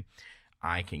want to,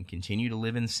 I can continue to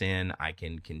live in sin, I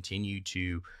can continue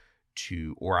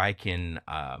or I can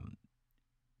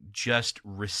just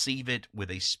receive it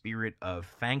with a spirit of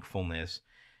thankfulness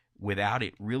without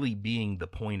it really being the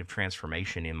point of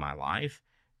transformation in my life,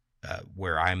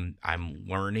 where I'm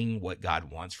learning what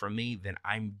God wants from me, then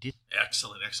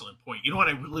Excellent point. You know what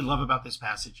I really love about this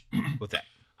passage? What's that?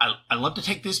 I love to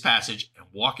take this passage and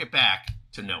walk it back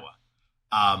to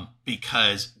Noah,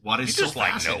 because what is you so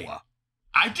fascinating? Noah.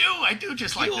 I do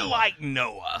just like Noah. You like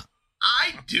Noah.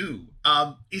 I do.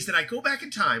 Is that I go back in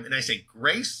time and I say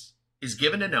grace is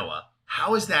given to Noah.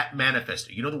 How is that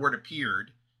manifested? You know, the word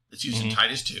appeared that's used in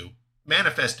Titus 2.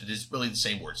 Manifested is really the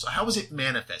same word. So how is it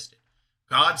manifested?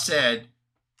 God said,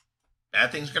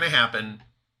 bad things are going to happen.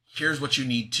 Here's what you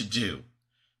need to do.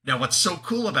 Now, what's so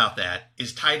cool about that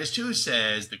is Titus 2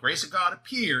 says the grace of God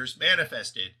appears,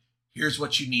 manifested. Here's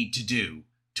what you need to do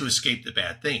to escape the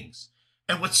bad things.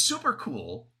 And what's super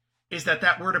cool is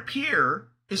that word appear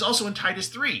is also in Titus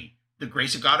 3. The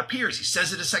grace of God appears. He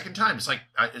says it a second time. It's like,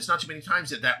 it's not too many times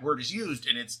that word is used,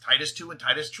 and it's Titus 2 and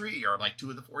Titus 3 are like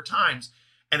 2 of the 4 times.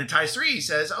 And in Titus 3, he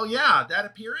says, oh yeah, that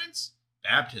appearance,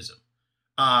 baptism.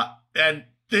 And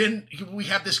then we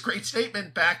have this great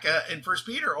statement back in First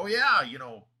Peter. Oh yeah,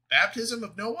 baptism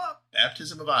of Noah,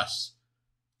 baptism of us.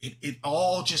 It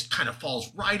all just kind of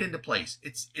falls right into place.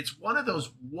 It's one of those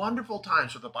wonderful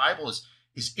times where the Bible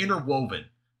is interwoven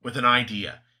with an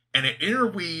idea, and it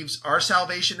interweaves our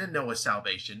salvation and Noah's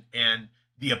salvation and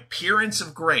the appearance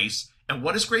of grace. And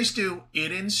what does grace do?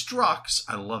 It instructs.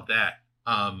 I love that.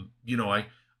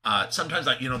 Sometimes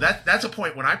that's a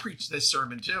point when I preach this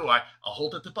sermon too. I'll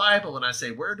hold up the Bible and I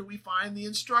say, where do we find the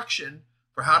instruction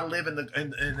for how to live in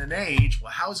an age?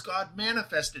 Well, how has God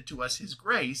manifested to us his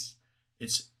grace?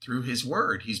 It's through his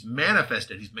word. He's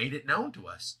manifested. He's made it known to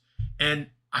us. And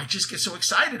I just get so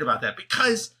excited about that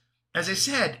because, as I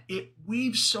said, it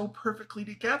weaves so perfectly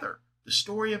together. The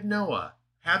story of Noah,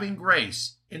 having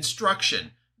grace,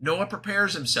 instruction. Noah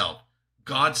prepares himself.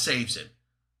 God saves him.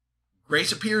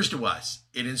 Grace appears to us.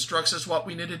 It instructs us what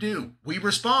we need to do. We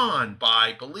respond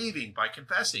by believing, by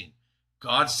confessing.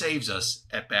 God saves us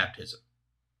at baptism.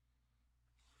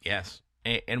 Yes.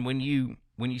 And when you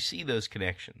see those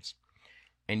connections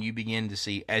and you begin to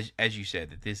see, as you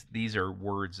said, that these are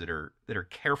words that are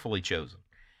carefully chosen,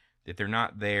 that they're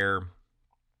not there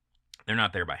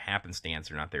by happenstance,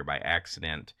 they're not there by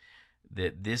accident,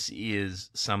 that this is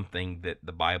something that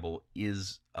the Bible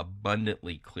is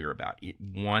abundantly clear about. It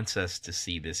wants us to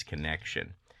see this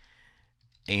connection.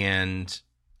 And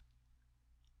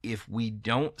if we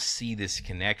don't see this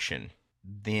connection,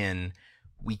 then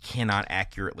we cannot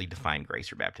accurately define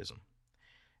grace or baptism.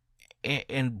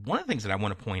 And one of the things that I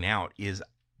want to point out is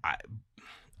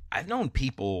I've known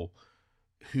people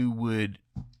who would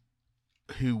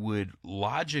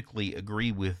logically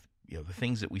agree with the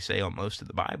things that we say on most of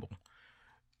the Bible,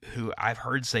 who I've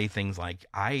heard say things like,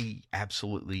 I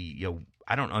absolutely,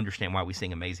 I don't understand why we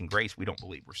sing Amazing Grace. We don't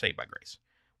believe we're saved by grace.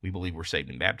 We believe we're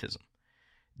saved in baptism.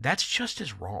 That's just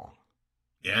as wrong.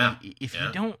 Yeah. If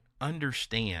you don't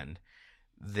understand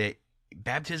that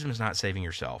baptism is not saving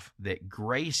yourself, that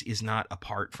grace is not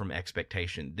apart from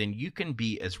expectation, then you can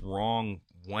be as wrong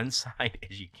one side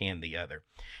as you can the other.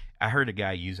 I heard a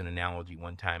guy use an analogy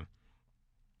one time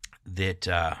that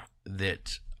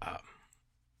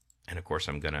and of course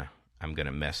I'm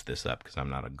gonna mess this up because I'm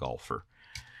not a golfer.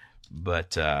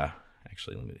 But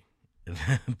actually, let me.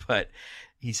 But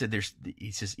he said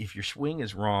he says if your swing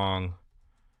is wrong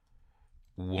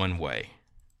one way,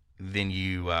 then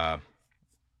you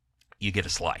get a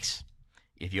slice.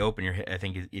 If you open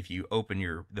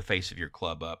the face of your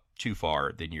club up too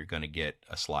far, then you're going to get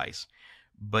a slice.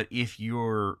 But if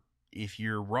you're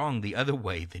wrong the other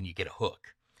way, then you get a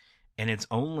hook. And it's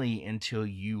only until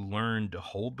you learn to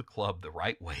hold the club the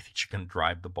right way that you're going to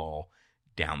drive the ball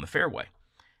down the fairway.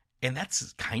 And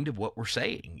that's kind of what we're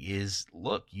saying is,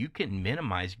 look, you can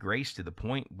minimize grace to the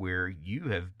point where you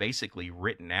have basically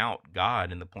written out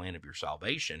God in the plan of your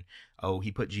salvation. Oh,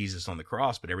 he put Jesus on the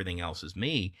cross, but everything else is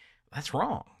me. That's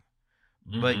wrong.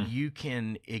 Mm-hmm. But you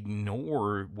can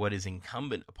ignore what is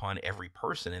incumbent upon every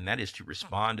person, and that is to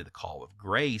respond to the call of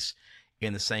grace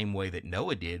in the same way that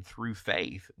Noah did through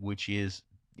faith, which is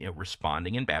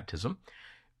responding in baptism,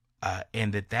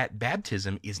 and that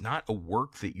baptism is not a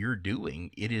work that you're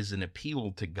doing. It is an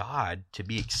appeal to God to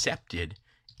be accepted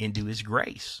into his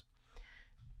grace.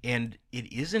 And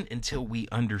it isn't until we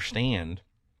understand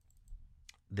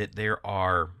that there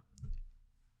are,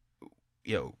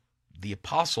 the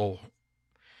apostle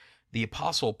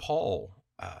Paul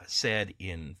said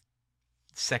in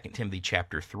 2 Timothy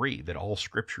chapter 3 that all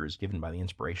scripture is given by the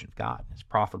inspiration of God. It's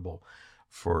profitable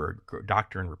for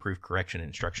doctrine, reproof, correction, and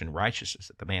instruction in righteousness,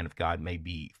 that the man of God may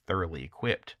be thoroughly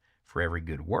equipped for every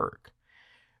good work.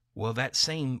 Well, that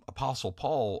same apostle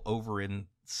Paul over in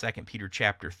 2 Peter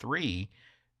chapter 3,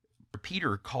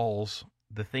 Peter calls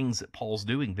the things that Paul's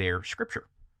doing there scripture.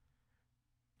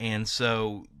 And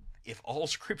so if all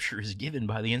scripture is given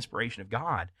by the inspiration of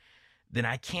God, then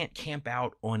I can't camp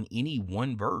out on any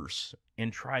one verse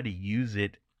and try to use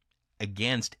it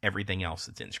against everything else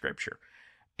that's in scripture.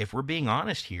 If we're being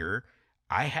honest here,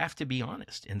 I have to be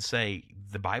honest and say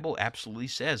the Bible absolutely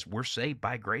says we're saved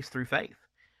by grace through faith.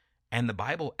 And the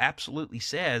Bible absolutely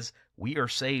says we are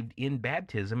saved in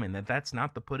baptism, and that's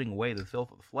not the putting away the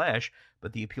filth of the flesh,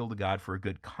 but the appeal to God for a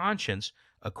good conscience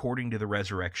according to the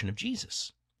resurrection of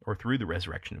Jesus, or through the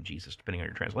resurrection of Jesus, depending on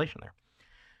your translation there.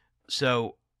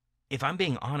 So if I'm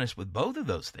being honest with both of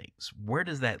those things, where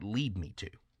does that lead me to?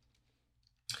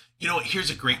 Here's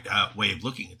a great way of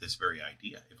looking at this very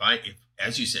idea. If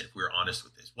as you said, if we're honest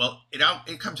with this, well,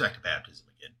 it comes back to baptism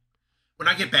again. When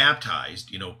I get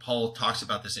baptized, Paul talks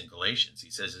about this in Galatians. He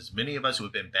says, as many of us who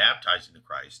have been baptized into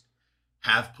Christ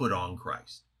have put on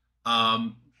Christ.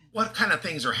 What kind of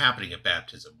things are happening at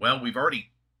baptism? Well, we've already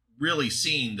really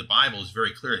seen the Bible is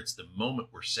very clear. It's the moment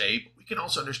we're saved. But we can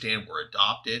also understand we're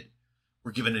adopted.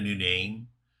 We're given a new name.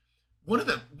 One of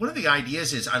the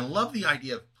ideas is I love the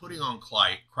idea of putting on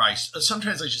Christ.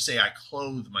 Sometimes I should say I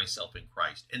clothe myself in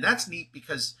Christ. And that's neat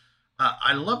because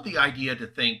I love the idea to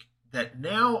think that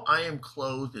now I am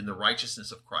clothed in the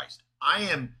righteousness of Christ. I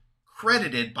am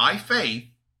credited by faith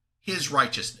his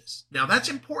righteousness. Now that's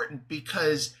important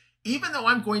because even though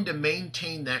I'm going to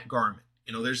maintain that garment,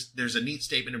 there's a neat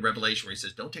statement in Revelation where he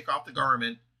says, don't take off the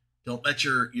garment. Don't let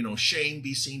your, shame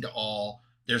be seen to all.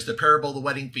 There's the parable of the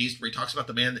wedding feast where he talks about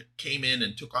the man that came in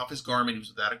and took off his garment. He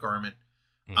was without a garment.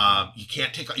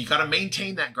 Mm-hmm. You got to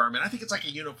maintain that garment. I think it's like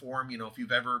a uniform. If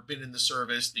you've ever been in the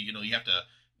service,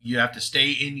 you have to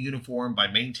stay in uniform by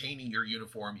maintaining your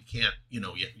uniform. You can't,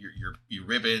 your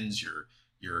ribbons,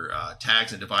 your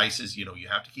tags and devices, you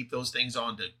have to keep those things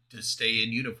on to stay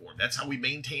in uniform. That's how we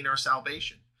maintain our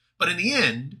salvation. But in the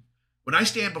end, when I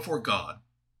stand before God,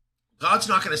 God's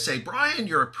not going to say, Bryan,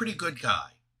 you're a pretty good guy.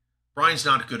 Bryan's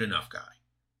not a good enough guy.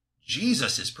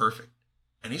 Jesus is perfect.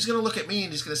 And he's going to look at me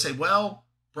and he's going to say, well,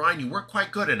 Bryan, you weren't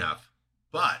quite good enough,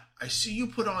 but I see you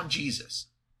put on Jesus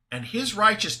and his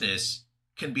righteousness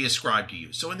can be ascribed to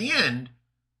you. So in the end,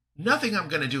 nothing I'm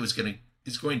going to do is going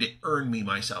to earn me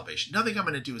my salvation. Nothing I'm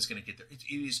going to do is going to get there.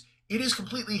 It is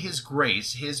completely his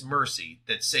grace, his mercy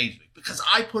that saves me because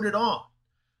I put it on.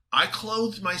 I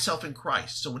clothed myself in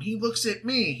Christ. So when he looks at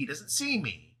me, he doesn't see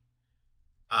me.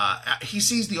 He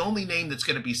sees the only name that's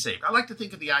going to be saved. I like to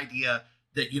think of the idea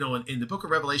that, in the book of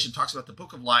Revelation talks about the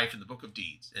book of life and the book of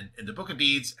deeds. And the book of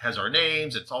deeds has our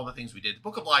names. It's all the things we did. The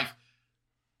book of life,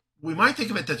 we might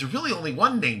think of it that there's really only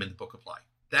one name in the book of life.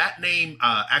 That name,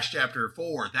 Acts chapter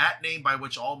 4, that name by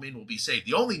which all men will be saved.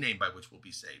 The only name by which we'll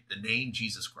be saved. The name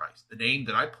Jesus Christ. The name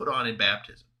that I put on in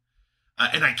baptism.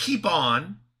 And I keep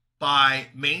on by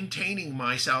maintaining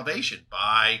my salvation,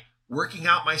 by working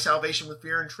out my salvation with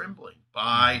fear and trembling,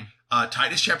 by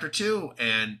Titus chapter 2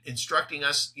 and instructing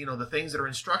us, the things that are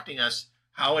instructing us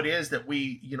how it is that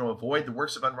we, avoid the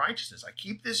works of unrighteousness. I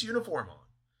keep this uniform on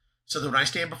so that when I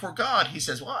stand before God, he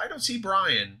says, well, I don't see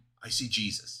Bryan, I see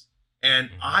Jesus.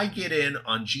 And I get in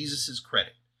on Jesus's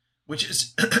credit, which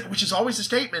is always a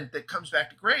statement that comes back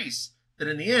to grace, that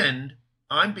in the end,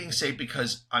 I'm being saved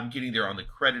because I'm getting there on the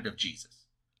credit of Jesus.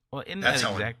 Well, isn't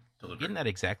that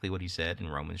exactly what he said in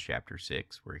Romans chapter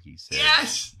 6, where he said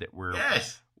that we're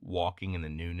walking in the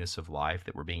newness of life,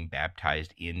 that we're being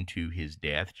baptized into his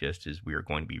death, just as we are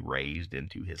going to be raised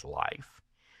into his life?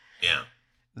 Yeah.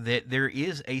 That there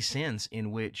is a sense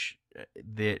in which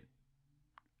that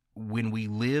when we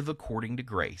live according to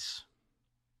grace,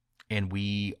 and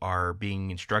we are being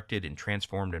instructed and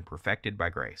transformed and perfected by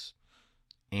grace,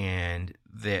 and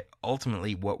that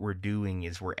ultimately what we're doing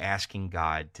is we're asking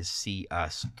God to see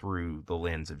us through the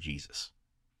lens of Jesus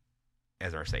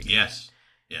as our Savior.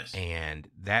 Yes. And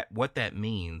what that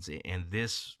means, and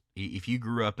this, if you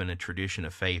grew up in a tradition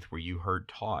of faith where you heard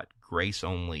taught grace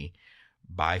only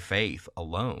by faith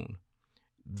alone,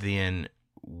 then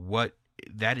what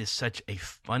that is such a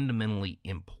fundamentally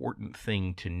important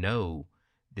thing to know,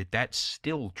 that that's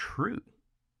still true,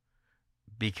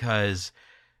 because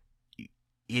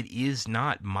it is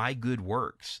not my good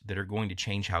works that are going to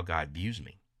change how God views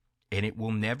me. And it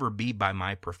will never be by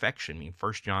my perfection. I mean,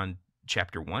 1 John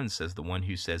chapter 1 says the one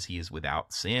who says he is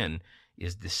without sin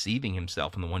is deceiving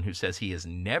himself, and the one who says he has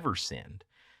never sinned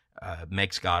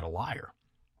makes God a liar.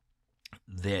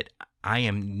 That I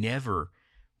am never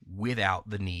without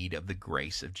the need of the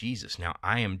grace of Jesus. Now,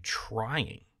 I am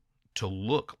trying to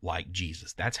look like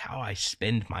Jesus. That's how I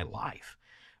spend my life.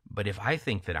 But if I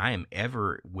think that I am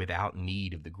ever without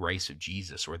need of the grace of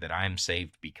Jesus, or that I am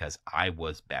saved because I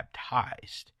was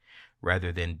baptized,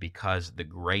 rather than because the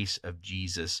grace of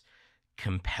Jesus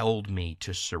compelled me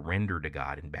to surrender to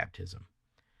God in baptism,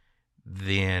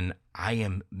 then I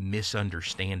am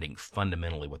misunderstanding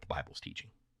fundamentally what the Bible's teaching.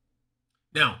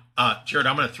 Now, Jared,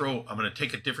 I'm going to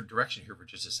take a different direction here for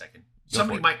just a second.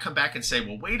 Somebody might come back and say,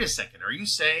 well, wait a second. Are you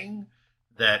saying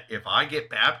that if I get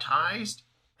baptized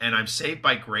and I'm saved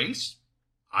by grace,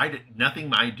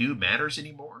 nothing I do matters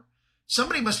anymore?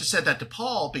 Somebody must have said that to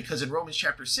Paul, because in Romans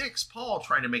chapter 6, Paul,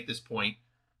 trying to make this point,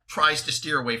 tries to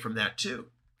steer away from that too.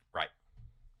 Right.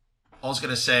 Paul's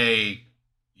going to say,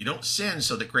 you don't sin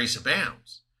so that grace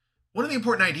abounds. One of the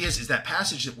important ideas is that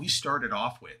passage that we started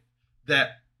off with,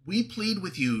 that we plead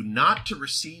with you not to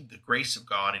receive the grace of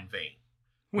God in vain.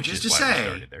 Which is to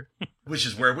say, which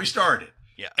is where we started.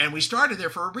 Yeah. And we started there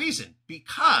for a reason,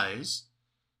 because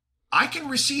I can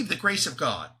receive the grace of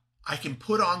God. I can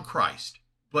put on Christ.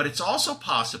 But it's also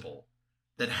possible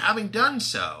that having done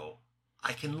so,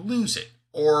 I can lose it,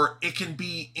 or it can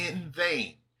be in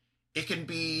vain. It can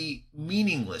be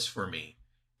meaningless for me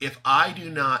if I do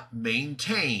not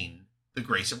maintain the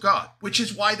grace of God, which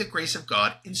is why the grace of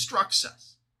God instructs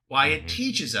us, why it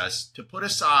teaches us to put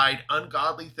aside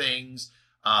ungodly things,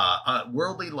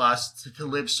 worldly lusts, to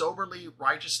live soberly,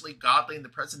 righteously, godly in the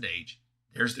present age.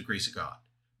 There's the grace of God.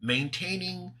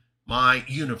 Maintaining my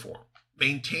uniform,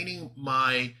 maintaining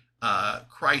my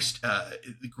Christ.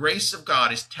 The grace of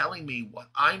God is telling me what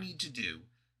I need to do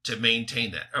to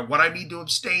maintain that, or what I need to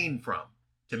abstain from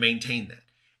to maintain that.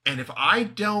 And if I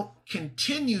don't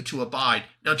continue to abide,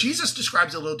 now Jesus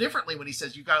describes it a little differently when he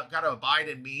says, you got to abide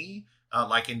in me.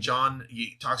 Like in John,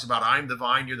 he talks about, I'm the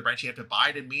vine, you're the branch. You have to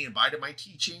abide in me and abide in my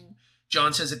teaching.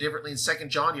 John says it differently in 2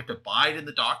 John. You have to abide in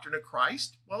the doctrine of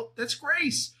Christ. Well, that's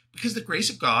grace, because the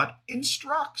grace of God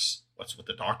instructs. That's what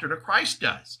the doctrine of Christ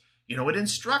does. You know, it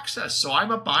instructs us. So I'm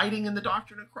abiding in the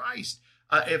doctrine of Christ.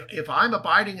 If I'm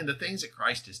abiding in the things that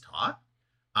Christ has taught,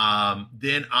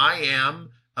 then I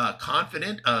am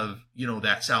confident of,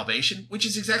 that salvation, which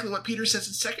is exactly what Peter says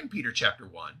in 2 Peter chapter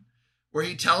 1. Where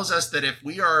he tells us that if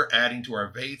we are adding to our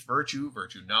faith virtue,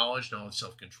 knowledge,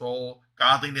 self-control,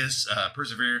 godliness,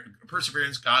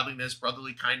 perseverance, godliness,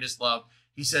 brotherly kindness, love,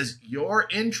 he says your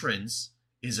entrance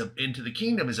into the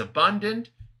kingdom is abundant.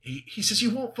 He says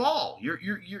you won't fall. You're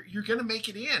going to make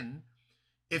it in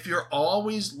if you're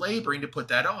always laboring to put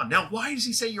that on. Now, why does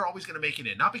he say you're always going to make it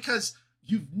in? Not because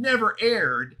you've never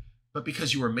erred, but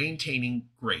because you are maintaining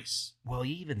grace. Well,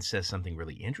 he even says something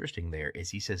really interesting there,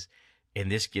 is he says, and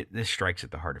this strikes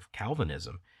at the heart of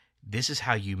Calvinism, this is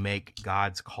how you make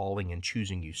God's calling and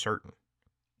choosing you certain.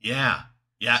 Yeah,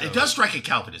 so, it does strike at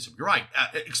Calvinism. You're right.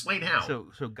 Explain how.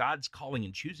 So God's calling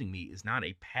and choosing me is not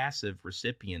a passive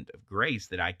recipient of grace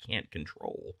that I can't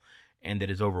control and that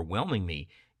is overwhelming me.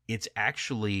 It's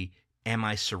actually, am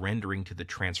I surrendering to the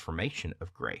transformation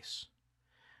of grace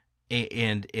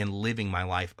and living my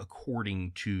life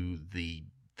according to the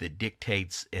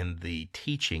dictates and the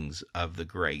teachings of the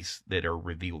grace that are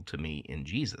revealed to me in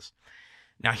Jesus.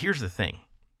 Now, here's the thing.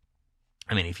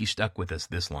 I mean, if you stuck with us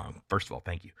this long, first of all,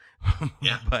 thank you.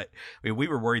 Yeah. But we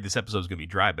were worried this episode was going to be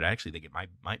dry, but I actually think it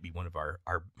might be one of our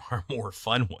more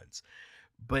fun ones.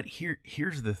 But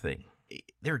here's the thing.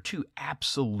 There are two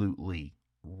absolutely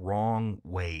wrong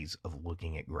ways of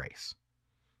looking at grace.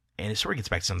 And it sort of gets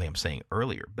back to something I'm saying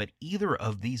earlier, but either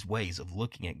of these ways of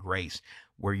looking at grace,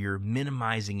 where you're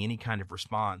minimizing any kind of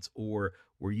response, or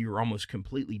where you're almost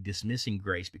completely dismissing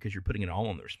grace because you're putting it all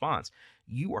on the response,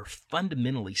 you are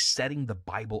fundamentally setting the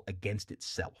Bible against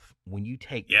itself. When you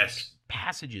take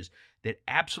passages that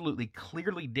absolutely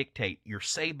clearly dictate you're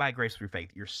saved by grace through faith,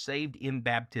 you're saved in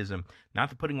baptism, not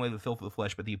the putting away the filth of the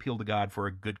flesh, but the appeal to God for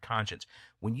a good conscience.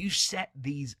 When you set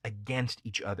these against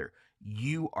each other,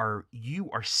 you are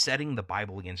setting the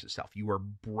Bible against itself. You are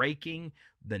breaking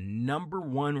the number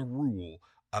one rule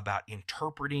about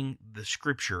interpreting the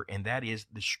Scripture, and that is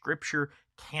the Scripture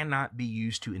cannot be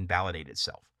used to invalidate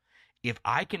itself. If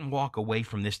I can walk away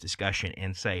from this discussion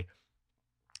and say,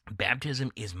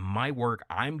 baptism is my work.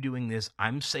 I'm doing this.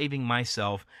 I'm saving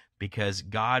myself because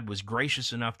God was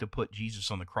gracious enough to put Jesus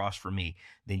on the cross for me,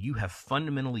 then you have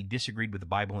fundamentally disagreed with the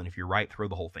Bible. And if you're right, throw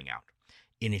the whole thing out.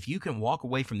 And if you can walk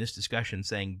away from this discussion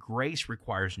saying grace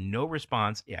requires no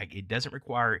response, it doesn't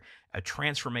require a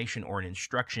transformation or an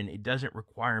instruction, it doesn't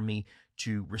require me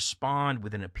to respond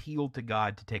with an appeal to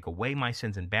God to take away my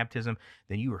sins in baptism,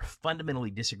 then you are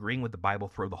fundamentally disagreeing with the Bible.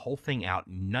 Throw the whole thing out.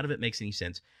 None of it makes any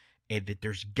sense. And that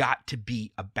there's got to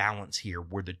be a balance here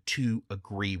where the two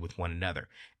agree with one another.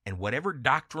 And whatever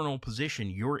doctrinal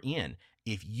position you're in,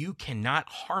 if you cannot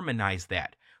harmonize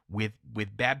that with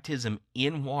baptism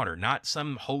in water, not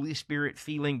some Holy Spirit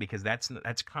feeling, because that's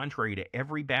contrary to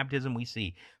every baptism we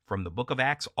see from the book of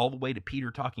Acts all the way to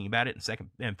Peter talking about it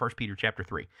in 1 Peter chapter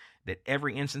 3, that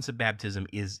every instance of baptism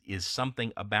is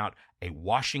something about a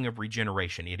washing of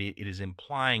regeneration. It is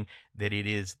implying that it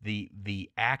is the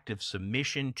act of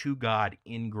submission to God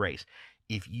in grace.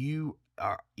 If you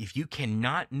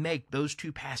cannot make those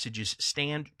two passages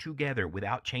stand together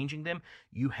without changing them,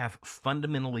 you have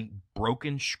fundamentally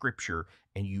broken Scripture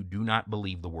and you do not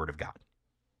believe the Word of God.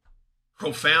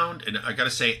 Profound, and I got to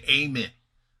say amen,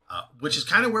 which is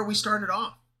kind of where we started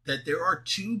off, that there are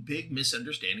two big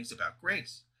misunderstandings about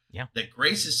grace. Yeah. That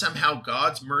grace is somehow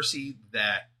God's mercy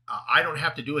that I don't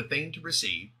have to do a thing to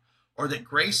receive, or that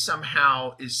grace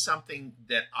somehow is something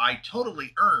that I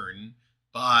totally earn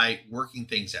by working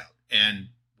things out. And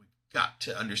we've got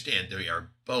to understand they are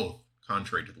both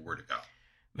contrary to the Word of God.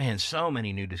 Man, so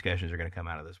many new discussions are going to come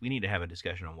out of this. We need to have a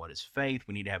discussion on what is faith.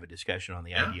 We need to have a discussion on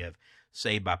the idea of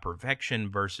saved by perfection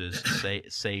versus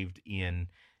saved in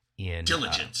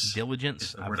diligence.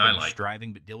 Diligence. The word I like.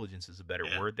 Striving, but diligence is a better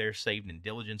word there. Saved in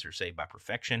diligence or saved by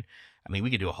perfection. I mean, we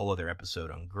could do a whole other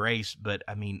episode on grace, but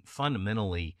I mean,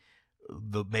 fundamentally,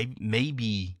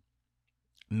 maybe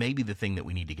the thing that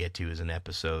we need to get to is an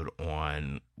episode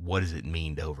on what does it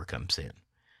mean to overcome sin,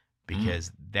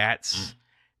 because that's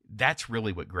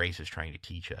really what grace is trying to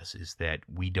teach us, is that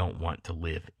we don't want to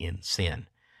live in sin.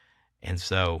 And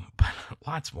so, but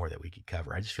lots more that we could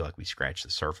cover. I just feel like we scratched the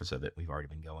surface of it. We've already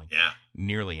been going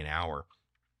nearly an hour.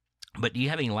 But do you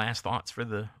have any last thoughts for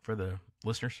the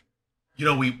listeners? You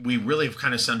know, we really have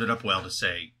kind of summed it up well to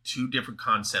say two different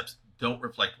concepts don't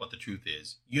reflect what the truth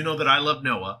is. You know that I love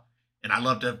Noah, and I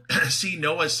love to see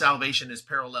Noah's salvation as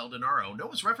paralleled in our own.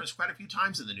 Noah's referenced quite a few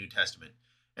times in the New Testament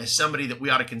as somebody that we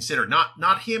ought to consider,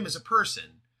 not him as a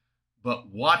person, but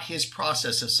what his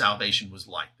process of salvation was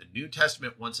like. The New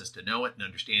Testament wants us to know it and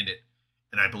understand it.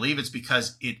 And I believe it's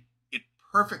because it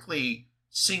perfectly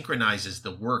synchronizes the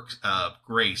work of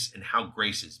grace and how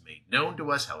grace is made known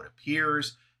to us, how it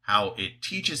appears, how it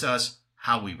teaches us,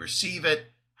 how we receive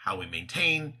it, how we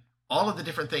maintain, all of the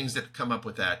different things that come up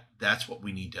with that. That's what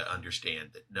we need to understand,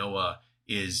 that Noah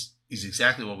is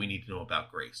exactly what we need to know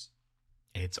about grace.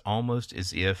 It's almost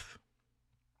as if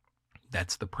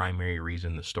that's the primary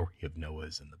reason the story of Noah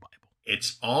is in the Bible.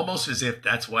 It's almost as if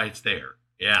that's why it's there.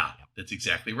 Yeah, that's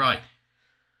exactly right.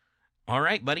 All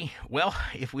right, buddy. Well,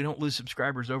 if we don't lose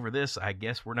subscribers over this, I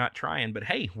guess we're not trying. But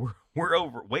hey, we're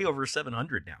way over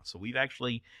 700 now. So we've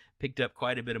actually picked up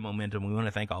quite a bit of momentum. We want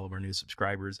to thank all of our new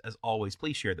subscribers. As always,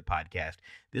 please share the podcast.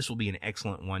 This will be an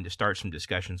excellent one to start some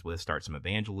discussions with, start some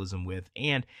evangelism with.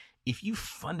 And if you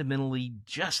fundamentally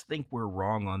just think we're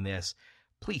wrong on this,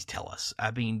 please tell us. I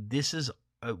mean, this is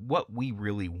what we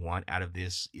really want out of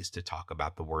this, is to talk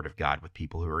about the Word of God with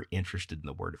people who are interested in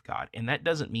the Word of God. And that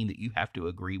doesn't mean that you have to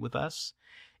agree with us.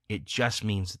 It just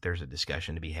means that there's a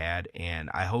discussion to be had. And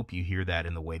I hope you hear that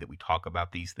in the way that we talk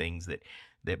about these things,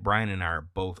 that Bryan and I are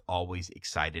both always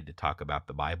excited to talk about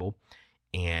the Bible,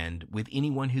 and with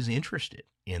anyone who's interested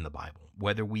in the Bible,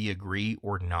 whether we agree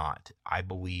or not. I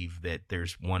believe that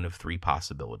there's one of three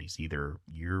possibilities. Either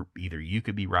you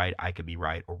could be right, I could be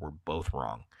right, or we're both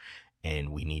wrong.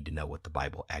 And we need to know what the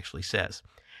Bible actually says.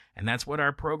 And that's what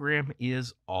our program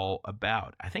is all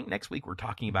about. I think next week we're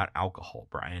talking about alcohol,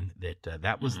 Bryan.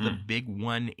 That was the big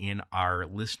one in our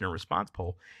listener response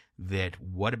poll. That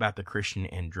what about the Christian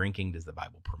and drinking? Does the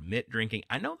Bible permit drinking?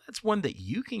 I know that's one that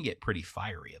you can get pretty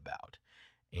fiery about.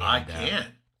 And, I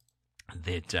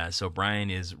can. So Bryan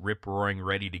is rip roaring,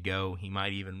 ready to go. He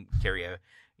might even carry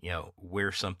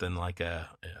wear something like a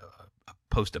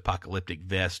post-apocalyptic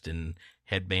vest and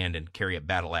headband and carry a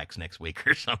battle axe next week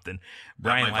or something.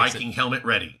 Bryan, my Viking helmet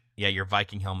ready. Yeah, your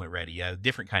Viking helmet ready. Yeah,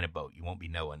 different kind of boat. You won't be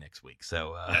Noah next week.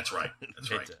 So that's right. That's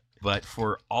right. But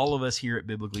for all of us here at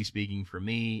Biblically Speaking, for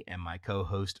me and my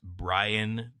co-host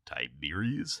Bryan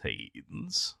Tiberius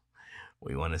Haynes,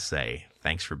 we want to say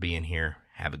thanks for being here.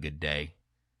 Have a good day,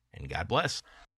 and God bless.